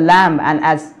lion, is a lamb,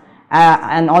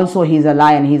 and also he is a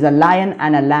lion. He is a lion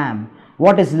and a lamb.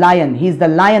 What is lion? He is the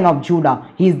Lion of Judah.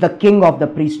 He is the king of the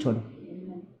priesthood,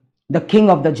 the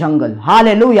king of the jungle.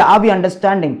 Hallelujah. Are we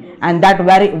understanding? And that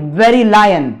very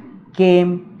lion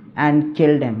came and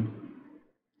killed him.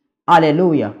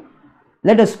 Hallelujah.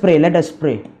 Let us pray. Let us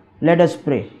pray. Let us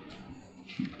pray.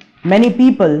 Many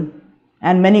people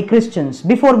and many Christians,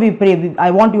 before we pray,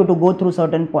 I want you to go through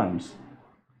certain points.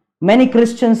 Many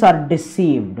Christians are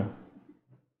deceived.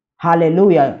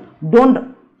 Hallelujah.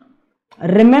 Don't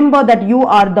remember that you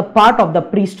are the part of the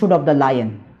priesthood of the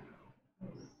Lion.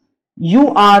 You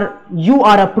are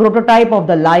a prototype of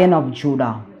the Lion of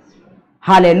Judah.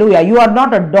 Hallelujah. You are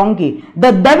not a donkey.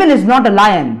 The devil is not a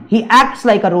lion. He acts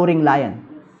like a roaring lion.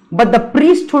 But the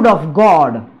priesthood of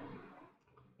God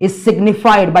is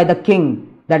signified by the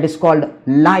king that is called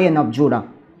Lion of Judah.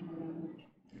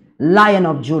 Lion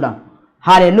of Judah.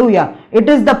 Hallelujah. It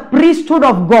is the priesthood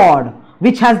of God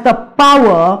which has the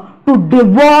power to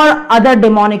devour other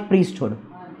demonic priesthood,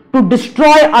 to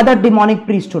destroy other demonic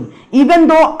priesthood. Even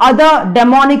though other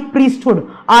demonic priesthood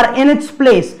are in its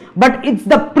place, but it's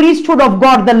the priesthood of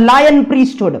God, the Lion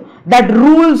priesthood, that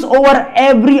rules over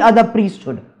every other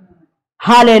priesthood.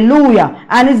 Hallelujah.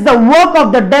 And it's the work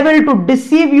of the devil to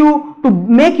deceive you, to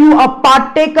make you a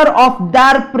partaker of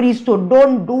their priesthood.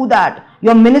 Don't do that.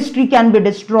 Your ministry can be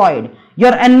destroyed.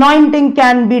 Your anointing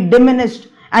can be diminished,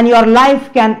 and your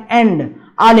life can end.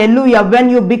 Hallelujah. When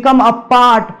you become a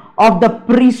part of the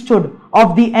priesthood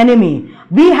of the enemy.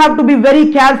 We have to be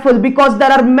very careful, because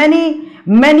there are many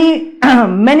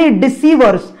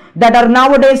deceivers that are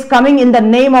nowadays coming in the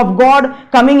name of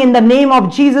God, coming in the name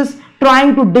of Jesus,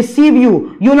 trying to deceive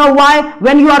you. You know why?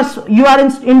 When you are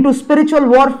into spiritual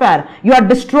warfare, you are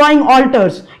destroying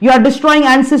altars, you are destroying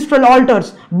ancestral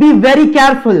altars. Be very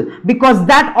careful, because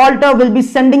that altar will be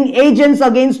sending agents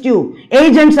against you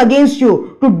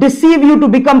to deceive you to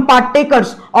become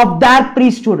partakers of their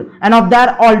priesthood and of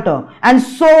their altar. And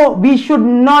so we should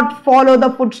not follow the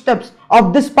footsteps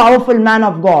of this powerful man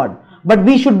of God, but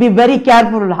we should be very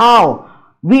careful. How?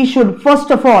 We should, first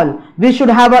of all, we should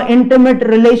have an intimate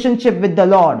relationship with the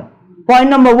Lord. Point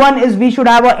number one is we should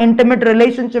have an intimate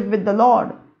relationship with the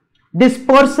Lord. This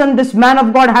person, this man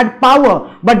of God had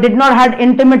power, but did not have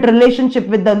intimate relationship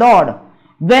with the Lord.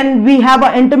 When we have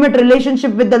an intimate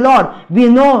relationship with the Lord, we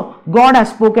know God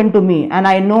has spoken to me, and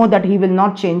I know that He will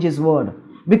not change His word.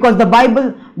 Because the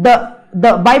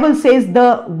Bible says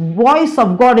the voice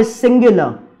of God is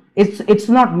singular. It's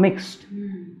not mixed.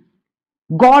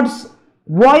 God's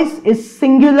voice is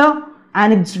singular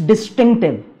and it's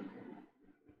distinctive.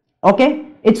 Okay?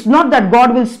 It's not that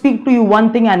God will speak to you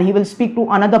one thing and he will speak to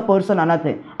another person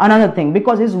another thing,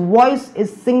 because his voice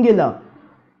is singular.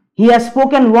 He has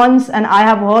spoken once and I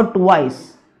have heard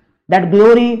twice. That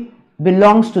glory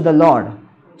belongs to the Lord.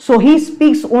 So he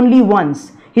speaks only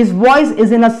once. His voice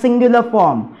is in a singular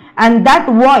form, and that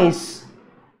voice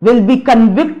will be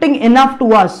convicting enough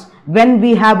to us when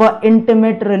we have an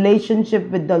intimate relationship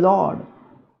with the Lord.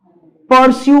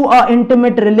 Pursue an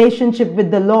intimate relationship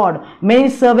with the Lord. Many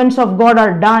servants of God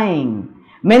are dying.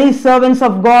 Many servants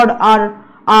of God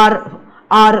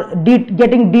are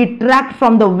getting detract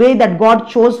from the way that God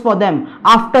chose for them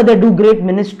after they do great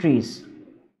ministries,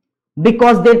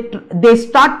 because they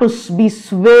start to be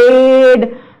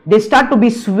swayed. They start to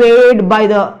be swayed by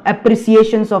the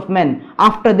appreciations of men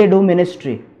after they do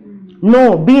ministry.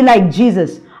 No, be like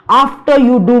Jesus. After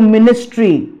you do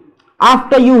ministry,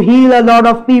 after you heal a lot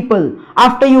of people,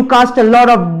 after you cast a lot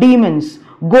of demons,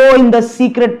 go in the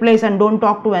secret place and don't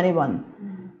talk to anyone.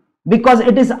 Because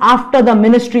it is after the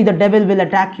ministry the devil will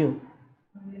attack you.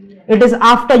 It is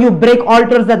after you break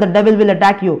altars that the devil will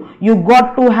attack you. You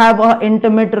got to have an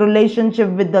intimate relationship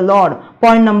with the Lord.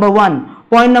 Point number 1.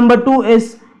 Point number 2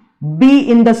 is be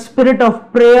in the spirit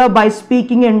of prayer by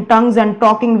speaking in tongues and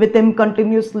talking with him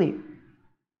continuously.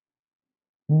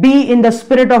 Be in the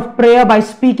spirit of prayer by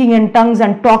speaking in tongues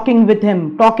and talking with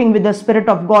him, talking with the Spirit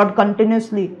of God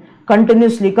continuously.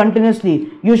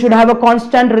 You should have a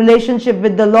constant relationship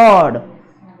with the Lord.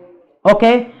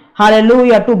 Okay?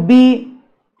 Hallelujah. To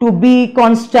be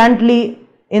constantly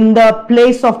in the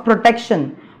place of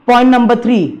protection. Point number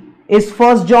 3 is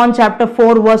 1 John chapter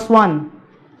 4 verse 1.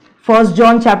 1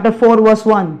 John chapter 4 verse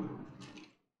 1.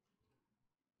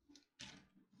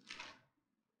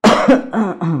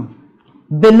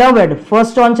 Beloved,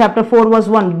 1 John chapter 4 verse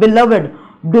 1. Beloved,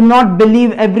 do not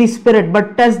believe every spirit,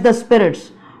 but test the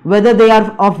spirits, whether they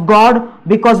are of God,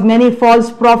 because many false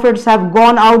prophets have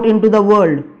gone out into the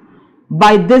world.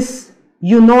 By this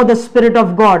you know the Spirit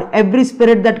of God. Every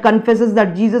spirit that confesses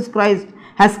that Jesus Christ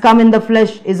has come in the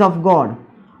flesh is of God.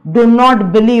 Do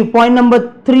not believe. Point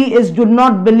number 3 is do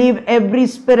not believe every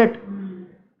spirit.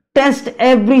 Test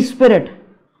every spirit.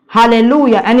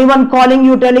 Hallelujah. Anyone calling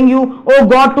you, telling you, oh,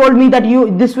 God told me that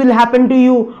this will happen to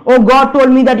you. Oh, God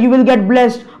told me that you will get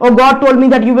blessed. Oh, God told me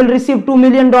that you will receive $2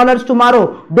 million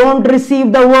tomorrow. Don't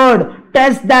receive the word.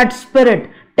 Test that spirit.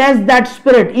 Test that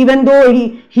spirit. Even though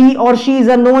he or she is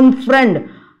a known friend,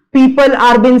 people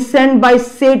are being sent by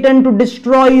Satan to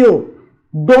destroy you.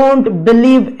 Don't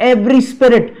believe every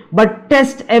spirit, but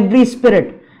test every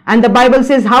spirit. And the Bible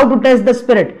says how to test the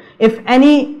spirit. If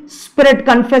any spirit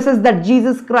confesses that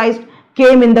Jesus Christ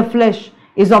came in the flesh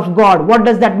is of God, what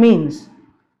does that mean?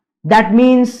 That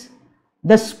means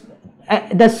the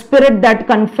spirit that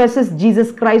confesses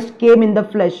Jesus Christ came in the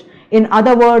flesh. In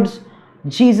other words,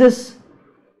 Jesus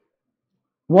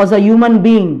was a human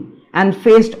being and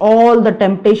faced all the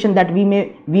temptation that we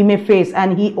may face,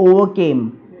 and he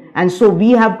overcame. And so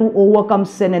we have to overcome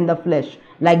sin in the flesh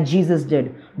like Jesus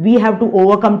did. We have to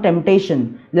overcome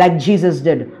temptation like Jesus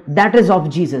did. That is of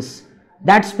Jesus.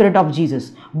 That spirit of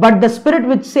Jesus. But the spirit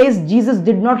which says Jesus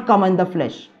did not come in the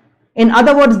flesh. In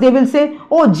other words, they will say,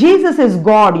 oh, Jesus is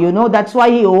God, that's why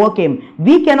he overcame.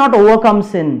 We cannot overcome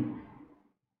sin.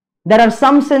 There are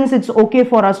some sins it's okay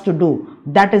for us to do.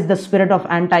 That is the spirit of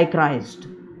Antichrist.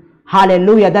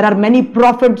 Hallelujah. There are many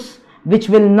prophets which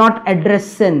will not address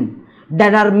sin.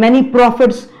 There are many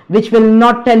prophets which will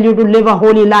not tell you to live a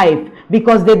holy life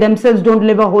because they themselves don't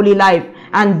live a holy life.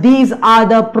 And these are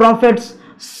the prophets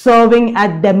serving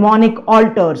at demonic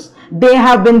altars. They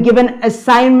have been given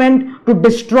assignment to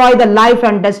destroy the life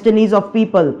and destinies of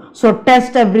people. So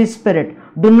test every spirit.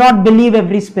 Do not believe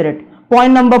every spirit.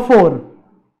 Point number 4.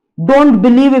 Don't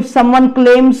believe if someone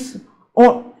claims,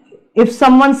 or if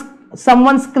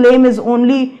someone's claim is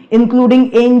only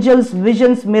including angels,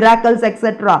 visions, miracles,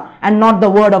 etc., and not the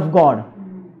word of God.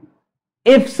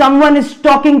 If someone is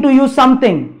talking to you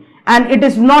something and it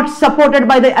is not supported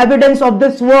by the evidence of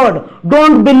this word,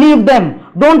 don't believe them.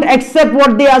 Don't accept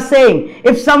what they are saying.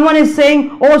 If someone is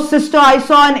saying, oh sister, I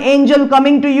saw an angel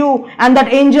coming to you and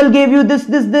that angel gave you this,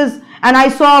 and I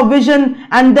saw a vision,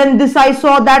 and then this I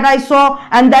saw, that I saw,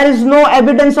 and there is no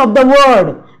evidence of the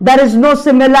word. There is no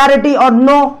similarity or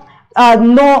no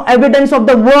evidence of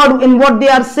the word in what they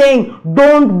are saying.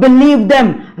 Don't believe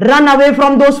them. Run away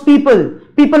from those people.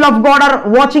 People of God are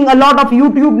watching a lot of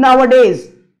YouTube nowadays.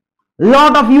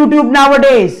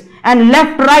 and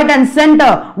left, right and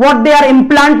center. What they are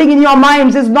implanting in your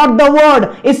minds is not the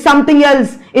word, is something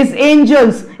else, is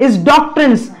angels, is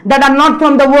doctrines that are not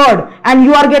from the word, and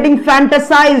you are getting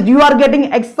fantasized, you are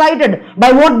getting excited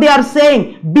by what they are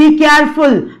saying. Be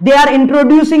careful. They are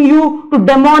introducing you to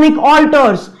demonic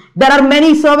altars. There are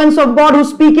many servants of God who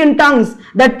speak in tongues.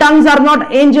 The tongues are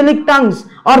not angelic tongues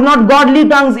or not godly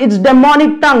tongues. It's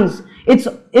demonic tongues. It's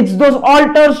those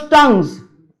altars tongues.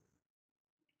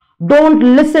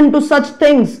 Don't listen to such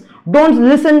things. Don't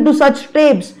listen to such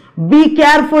tapes. Be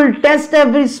careful. Test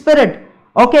every spirit.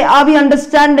 Okay, are we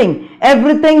understanding?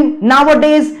 Everything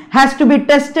nowadays has to be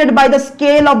tested by the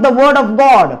scale of the word of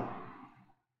God.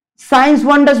 Signs,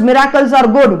 wonders, miracles are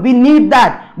good. We need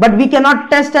that. But we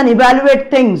cannot test and evaluate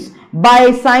things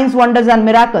by signs, wonders and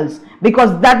miracles,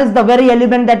 because that is the very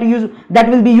element that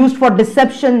will be used for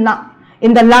deception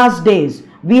in the last days.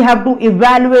 We have to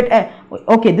evaluate.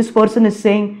 Okay, this person is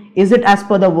saying, is it as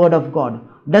per the word of God?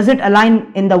 Does it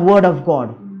align in the word of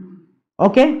God?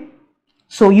 Okay.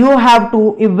 So you have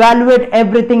to evaluate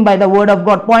everything by the word of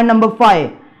God. Point number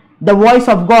 5. The voice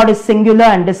of God is singular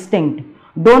and distinct.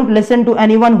 Don't listen to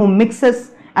anyone who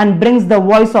mixes and brings the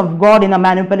voice of God in a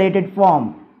manipulated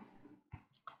form.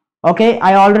 Okay,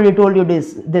 I already told you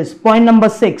this. Point number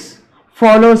 6.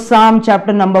 Follow Psalm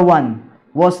chapter number 1,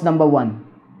 verse number 1.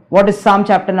 What is Psalm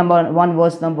chapter number 1,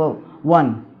 verse number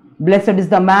 1? Blessed is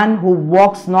the man who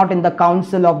walks not in the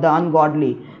counsel of the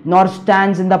ungodly, nor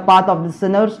stands in the path of the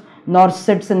sinners, nor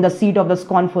sits in the seat of the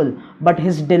scornful, but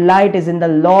his delight is in the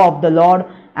law of the Lord,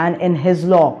 and in his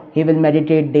law he will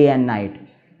meditate day and night.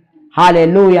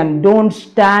 Hallelujah. And don't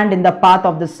stand in the path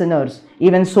of the sinners,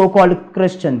 even so-called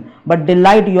Christian, but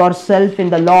delight yourself in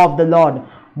the law of the Lord.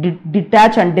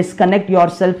 Detach and disconnect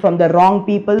yourself from the wrong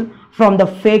people, from the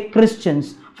fake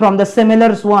Christians, from the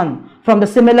similar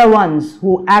ones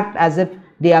who act as if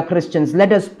they are Christians.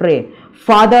 Let us pray.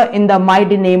 Father, in the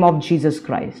mighty name of Jesus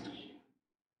Christ,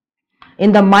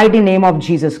 in the mighty name of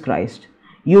Jesus Christ,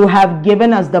 you have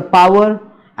given us the power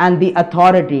and the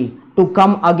authority to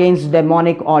come against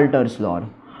demonic altars, Lord,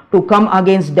 to come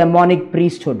against demonic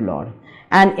priesthood, Lord.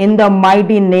 And in the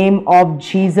mighty name of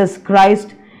Jesus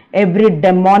Christ, every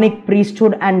demonic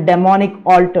priesthood and demonic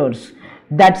altars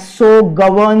that so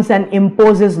governs and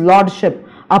imposes lordship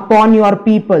upon your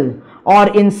people, or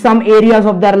in some areas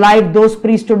of their life, those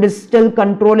priesthood is still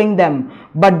controlling them,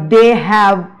 but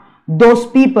those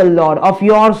people, Lord, of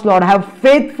yours, Lord, have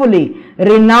faithfully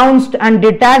renounced and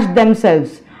detached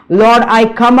themselves. Lord, I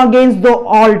come against the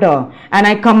altar and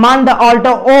I command the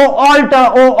altar, oh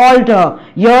altar,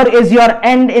 here is your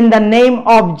end in the name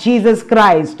of Jesus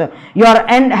Christ. Your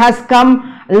end has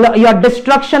come, your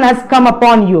destruction has come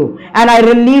upon you, and I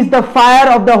release the fire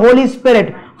of the Holy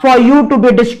Spirit for you to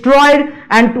be destroyed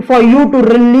and for you to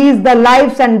release the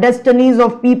lives and destinies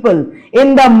of people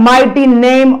in the mighty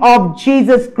name of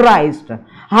Jesus Christ.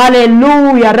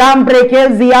 Hallelujah.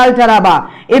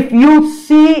 If you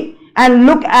see and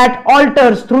look at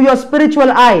altars through your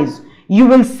spiritual eyes, you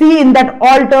will see in that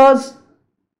altars,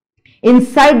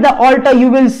 inside the altar, you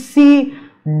will see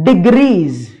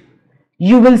degrees,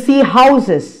 you will see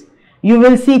houses, you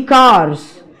will see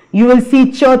cars, you will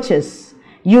see churches,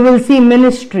 you will see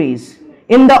ministries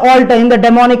in the altar, in the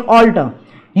demonic altar.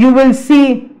 You will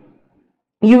see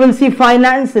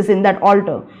finances in that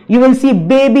altar. You will see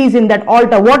babies in that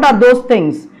altar. What are those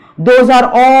things? Those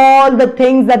are all the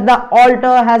things that the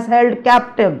altar has held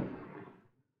captive.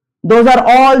 Those are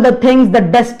all the things, the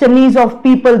destinies of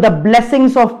people, the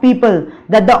blessings of people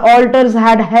that the altars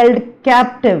had held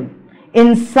captive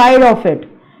inside of it.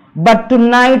 But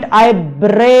tonight I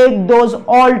break those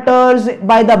altars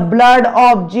by the blood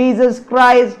of Jesus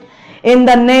Christ. In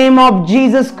the name of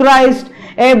Jesus Christ,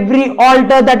 every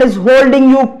altar that is holding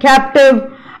you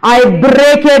captive, I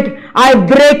break it. I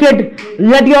break it.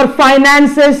 Let your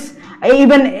finances,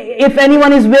 even if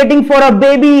anyone is waiting for a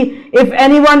baby, if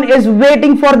anyone is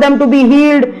waiting for them to be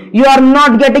healed, you are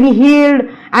not getting healed,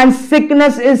 and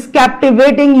sickness is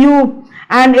captivating you.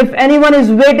 And if anyone is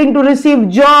waiting to receive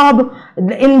job,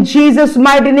 in Jesus'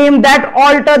 mighty name, that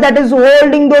altar that is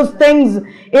holding those things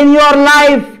in your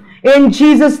life, in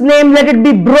Jesus' name, let it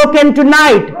be broken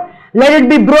tonight. Let it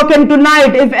be broken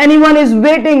tonight. If anyone is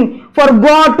waiting for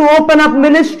God to open up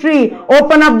ministry,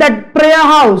 open up that prayer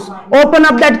house, open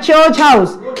up that church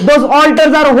house, those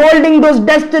altars are holding those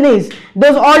destinies.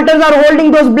 Those altars are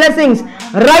holding those blessings.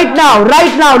 Right now,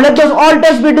 let those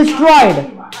altars be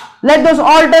destroyed. Let those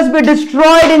altars be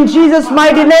destroyed in Jesus'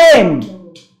 mighty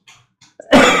name.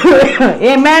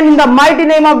 Amen. In the mighty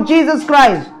name of Jesus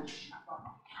Christ,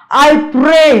 I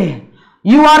pray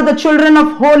you are the children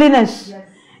of holiness,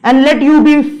 and let you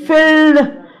be filled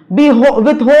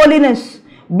with holiness.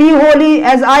 Be holy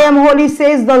as I am holy,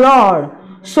 says the Lord,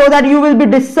 so that you will be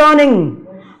discerning.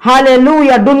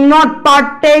 Hallelujah. Do not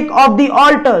partake of the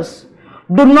altars.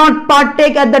 Do not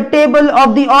partake at the table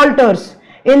of the altars.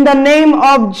 In the name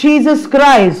of Jesus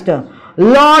Christ,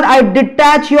 Lord, I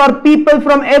detach your people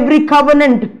from every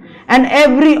covenant and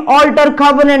every altar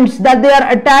covenants that they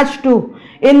are attached to.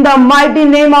 In the mighty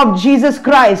name of Jesus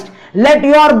Christ, let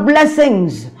your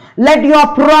blessings, let your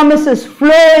promises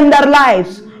flow in their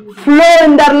lives. Flow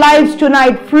in their lives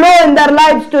tonight. Flow in their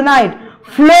lives tonight.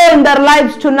 Flow in their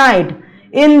lives tonight.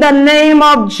 In the name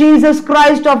of Jesus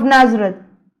Christ of Nazareth.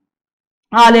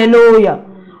 Hallelujah.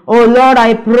 Oh Lord,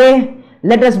 I pray,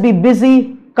 let us be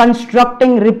busy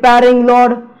constructing, repairing,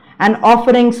 Lord, and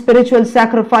offering spiritual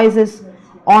sacrifices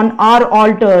on our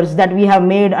altars that we have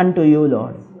made unto you,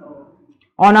 Lord.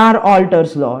 On our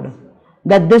altars, Lord.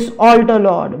 That this altar,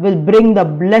 Lord, will bring the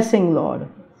blessing, Lord.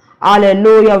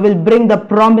 Hallelujah. Will bring the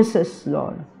promises,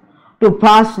 Lord, to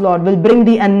pass, Lord. Will bring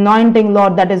the anointing,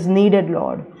 Lord, that is needed,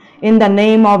 Lord. In the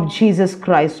name of Jesus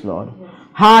Christ, Lord.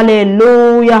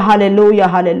 Hallelujah, hallelujah,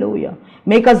 hallelujah.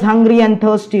 Make us hungry and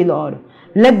thirsty, Lord.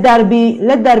 Let there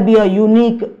be a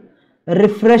unique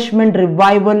refreshment,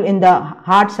 revival in the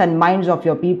hearts and minds of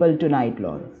your people tonight,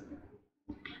 Lord.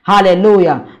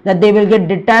 Hallelujah. That they will get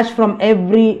detached from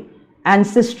every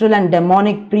ancestral and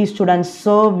demonic priesthood and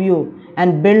serve you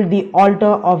and build the altar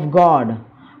of God.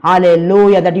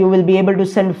 Hallelujah. That you will be able to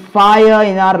send fire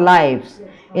in our lives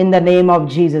in the name of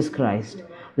Jesus Christ.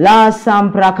 La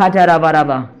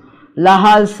samprakataravarava.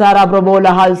 Lahal sarabrobo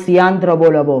lahal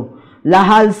siantrabolabo.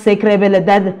 Lahal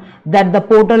sekrebele, that the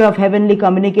portal of heavenly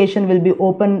communication will be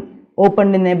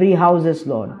opened in every houses,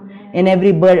 Lord. In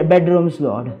every bedrooms,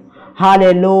 Lord.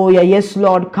 Hallelujah. Yes,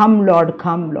 Lord. Come, Lord.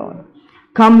 Come, Lord.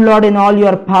 Come, Lord, in all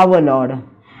your power, Lord.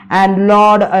 And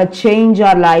Lord, change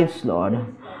our lives, Lord.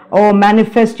 Oh,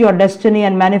 manifest your destiny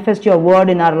and manifest your word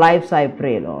in our lives, I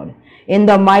pray, Lord. In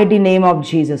the mighty name of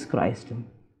Jesus Christ.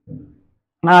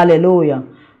 Hallelujah.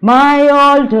 My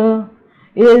altar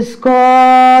is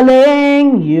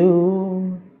calling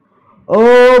you.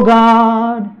 Oh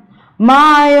God,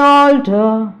 my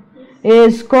altar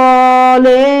is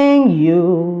calling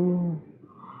you.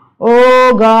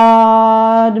 Oh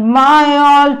God, my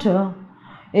altar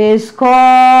is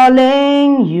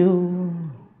calling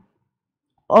you.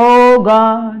 Oh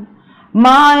God,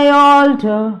 my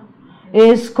altar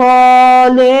is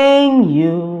calling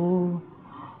you.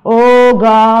 Oh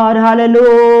God,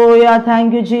 hallelujah.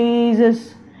 Thank you,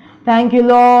 Jesus. Thank you,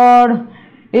 Lord.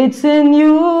 It's in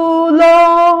you,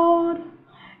 Lord.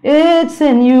 It's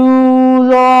in you,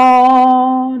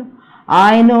 Lord.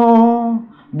 I know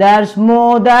there's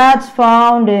more that's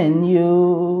found in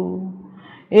you.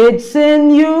 It's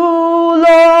in you,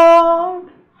 Lord.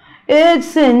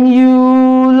 It's in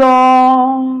you,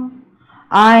 Lord.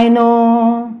 I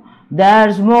know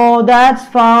there's more that's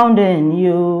found in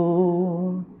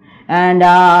you. And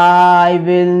I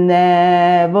will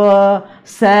never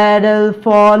settle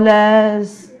for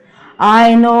less.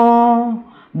 I know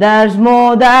there's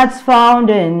more that's found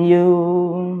in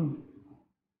you.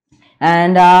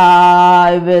 And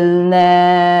I will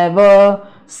never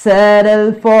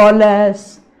settle for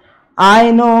less.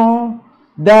 I know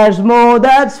there's more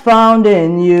that's found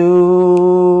in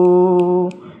you.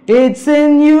 It's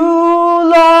in you,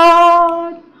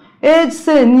 Lord. It's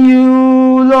in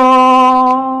you,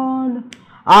 Lord.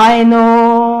 I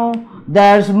know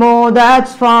there's more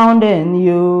that's found in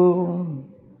you.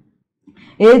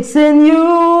 It's in you,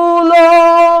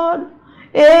 Lord.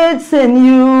 It's in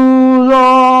you,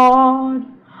 Lord.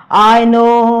 I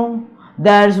know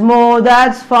there's more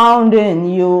that's found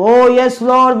in you. Oh yes,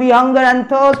 Lord, we hunger and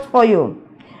thirst for you.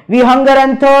 We hunger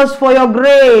and thirst for your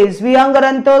grace. We hunger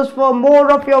and thirst for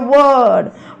more of your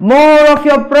word, more of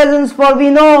your presence, for we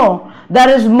know there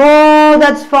is more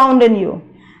that's found in you.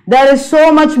 There is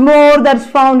so much more that's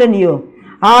found in you.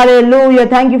 Hallelujah.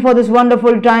 Thank you for this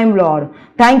wonderful time, Lord.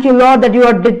 Thank you, Lord, that you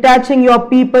are detaching your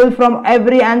people from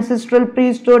every ancestral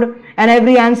priesthood and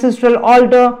every ancestral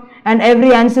altar and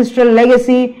every ancestral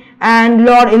legacy, and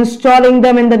Lord, installing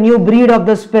them in the new breed of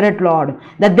the Spirit, Lord,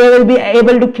 that they will be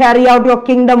able to carry out your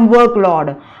kingdom work,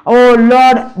 Lord. Oh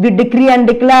Lord, we decree and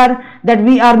declare that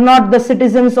we are not the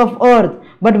citizens of earth,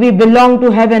 but we belong to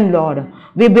heaven, Lord.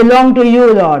 We belong to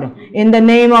you, Lord, in the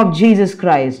name of Jesus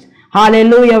Christ.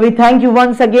 Hallelujah. We thank you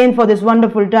once again for this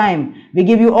wonderful time. We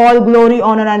give you all glory,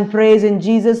 honor, and praise. In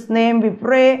Jesus' name we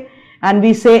pray and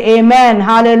we say amen.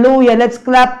 Hallelujah. Let's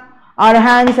clap our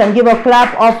hands and give a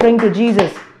clap offering to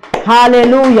Jesus.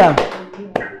 Hallelujah.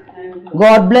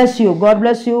 God bless you. God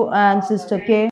bless you. And Sister K.